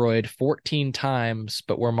destroyed 14 times,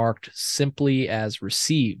 but were marked simply as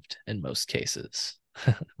received in most cases.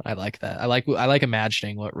 I like that. I like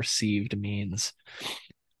imagining what received means.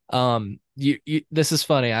 This is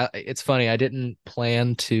funny. It's funny. I didn't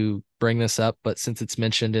plan to bring this up, but since it's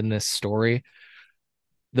mentioned in this story,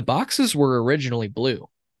 the boxes were originally blue.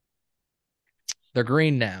 They're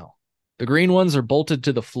green now. The green ones are bolted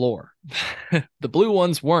to the floor. The blue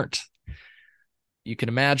ones weren't. You can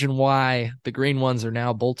imagine why the green ones are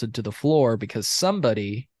now bolted to the floor, because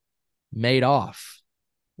somebody made off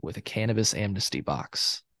with a cannabis amnesty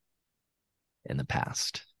box in the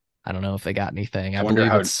past. I don't know if they got anything. I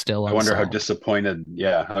believe it's still I wonder how unsolved. disappointed,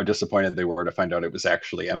 yeah, how disappointed they were to find out it was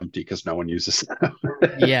actually empty because no one uses them.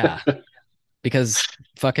 Yeah, because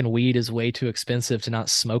fucking weed is way too expensive to not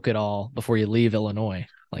smoke it all before you leave Illinois.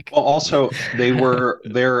 Like, Well, also they were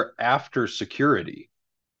there after security,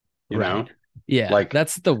 you right. know? Yeah, Like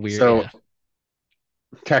that's the weird. so Yeah.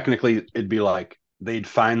 technically it'd be like they'd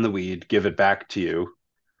find the weed, give it back to you,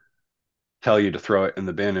 tell you to throw it in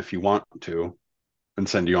the bin if you want to, and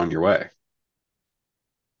send you on your way.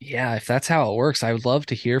 Yeah, if that's how it works, I would love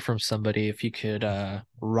to hear from somebody if you could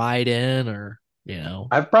ride in or, you know.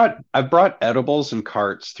 I've brought edibles and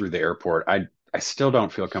carts through the airport. I still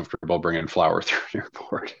don't feel comfortable bringing flour through an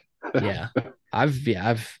airport. Yeah. I've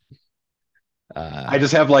uh I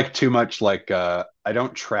just have like too much I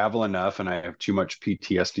don't travel enough and I have too much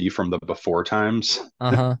PTSD from the before times.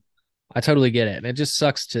 uh-huh. I totally get it. And it just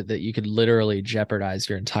sucks that you could literally jeopardize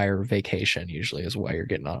your entire vacation, usually is why you're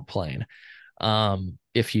getting on a plane.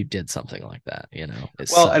 If you did something like that, it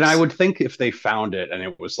Well, and I sucks. would think if they found it and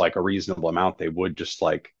it was like a reasonable amount, they would just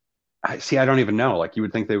I see, I don't even know. Like you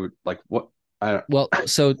would think they would like what I Well,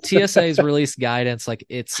 so TSA's released guidance, like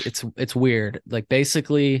it's weird. Like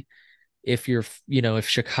basically if you're,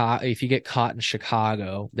 if you get caught in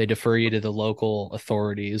Chicago, they defer you to the local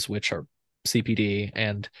authorities, which are CPD,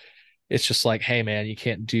 and it's just like, hey man, you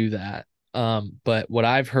can't do that. But what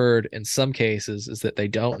I've heard in some cases is that they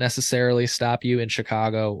don't necessarily stop you in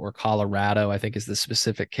Chicago or Colorado, I think is the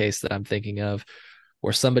specific case that I'm thinking of,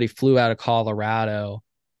 where somebody flew out of Colorado,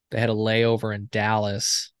 they had a layover in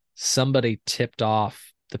Dallas, somebody tipped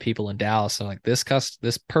off the people in Dallas and like this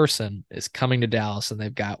person is coming to Dallas and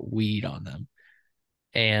they've got weed on them.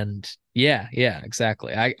 And yeah,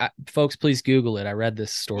 exactly. Folks, please Google it. I read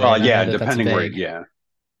this story well, and I know yeah, that that's depending where vague. yeah.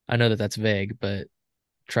 I know that that's vague, but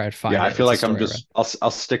try to Yeah, find I it. feel It's a like story I read.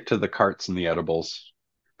 I'll stick to the carts and the edibles.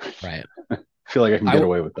 Right. I feel like I can I get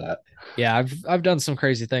away with that. Yeah, I've done some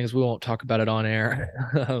crazy things. We won't talk about it on air.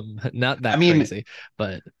 Not I that mean, crazy,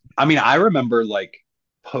 but I remember like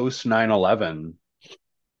post 9/11,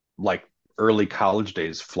 like early college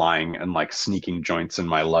days flying and like sneaking joints in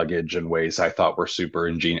my luggage in ways I thought were super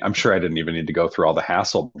ingenious. I'm sure I didn't even need to go through all the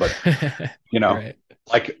hassle, but you know, right.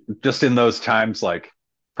 like just in those times, like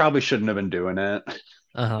probably shouldn't have been doing it,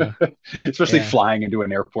 Uh-huh. especially Yeah. flying into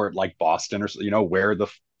an airport like Boston or where the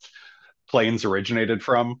planes originated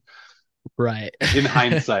from. Right. In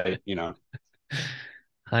hindsight.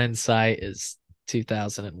 Hindsight is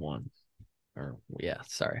 2001. Or yeah,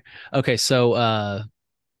 sorry. Okay, so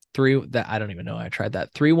three that I don't even know. I tried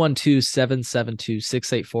that.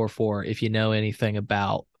 312-772-6844 if you know anything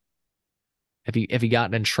about, have you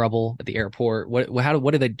gotten in trouble at the airport?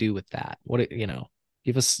 What do they do with that?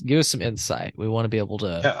 Give us some insight. We want to be able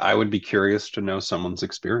to. Yeah, I would be curious to know someone's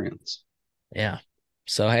experience. Yeah.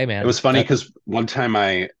 So hey It man, was funny that because one time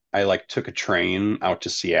I like took a train out to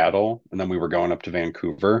Seattle and then we were going up to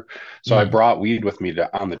Vancouver. So I mm, brought weed with me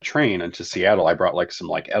on the train and to Seattle. I brought like some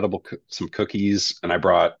like some cookies and I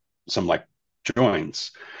brought some like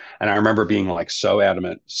joints. And I remember being like so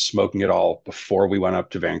adamant, smoking it all before we went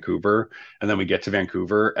up to Vancouver. And then we get to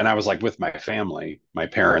Vancouver and I was like with my family, my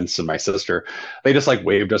parents and my sister. They just like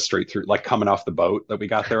waved us straight through, like coming off the boat that we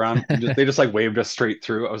got there on. They just like waved us straight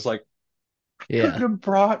through. I was like, could yeah. have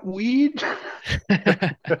brought weed.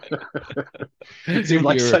 It seemed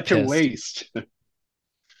like You were such a pissed. waste.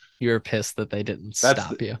 You were pissed that they didn't That's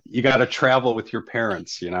stop you. you got to travel with your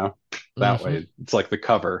parents, that Hmm. way. It's like the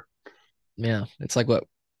cover. Yeah. It's like what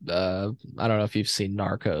I don't know if you've seen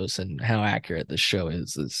Narcos, and how accurate this show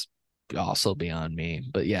is also beyond me.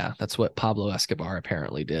 But yeah, that's what Pablo Escobar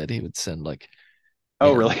apparently did. He would send like, you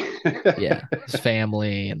Oh, know, really? yeah, his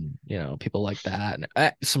family and, people like that,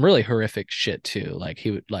 and some really horrific shit too. Like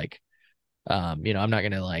he would like, I'm not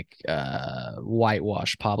gonna like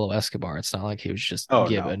whitewash Pablo Escobar. It's not like he was just Oh, no.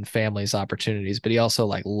 giving families opportunities, but he also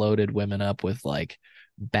like loaded women up with like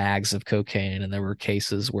bags of cocaine, and there were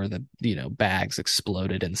cases where the bags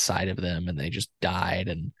exploded inside of them and they just died,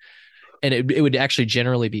 and it would actually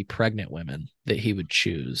generally be pregnant women that he would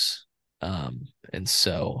choose. And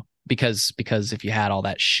so because if you had all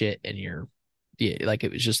that shit in your, yeah, like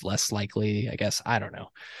it was just less likely, I guess. I don't know.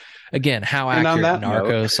 Again, how And on accurate that note,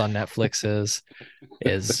 Narcos on Netflix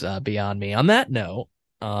is beyond me. On that note,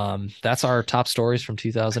 that's our top stories from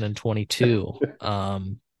 2022.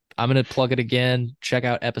 I'm gonna plug it again. Check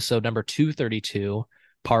out episode number 232,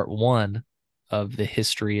 part one of the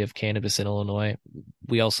history of cannabis in Illinois.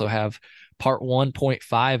 We also have part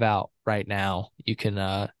 1.5 out right now. You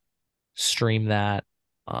can stream that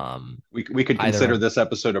we could either consider on, this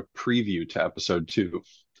episode a preview to episode two,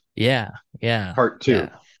 yeah, yeah, part two. yeah,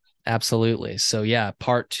 absolutely. So yeah,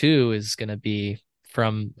 part two is going to be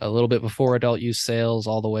from a little bit before adult use sales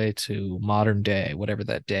all the way to modern day, whatever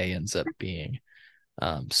that day ends up being.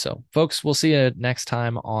 So folks, we'll see you next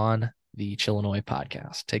time on the Chillinois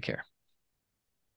podcast. Take care.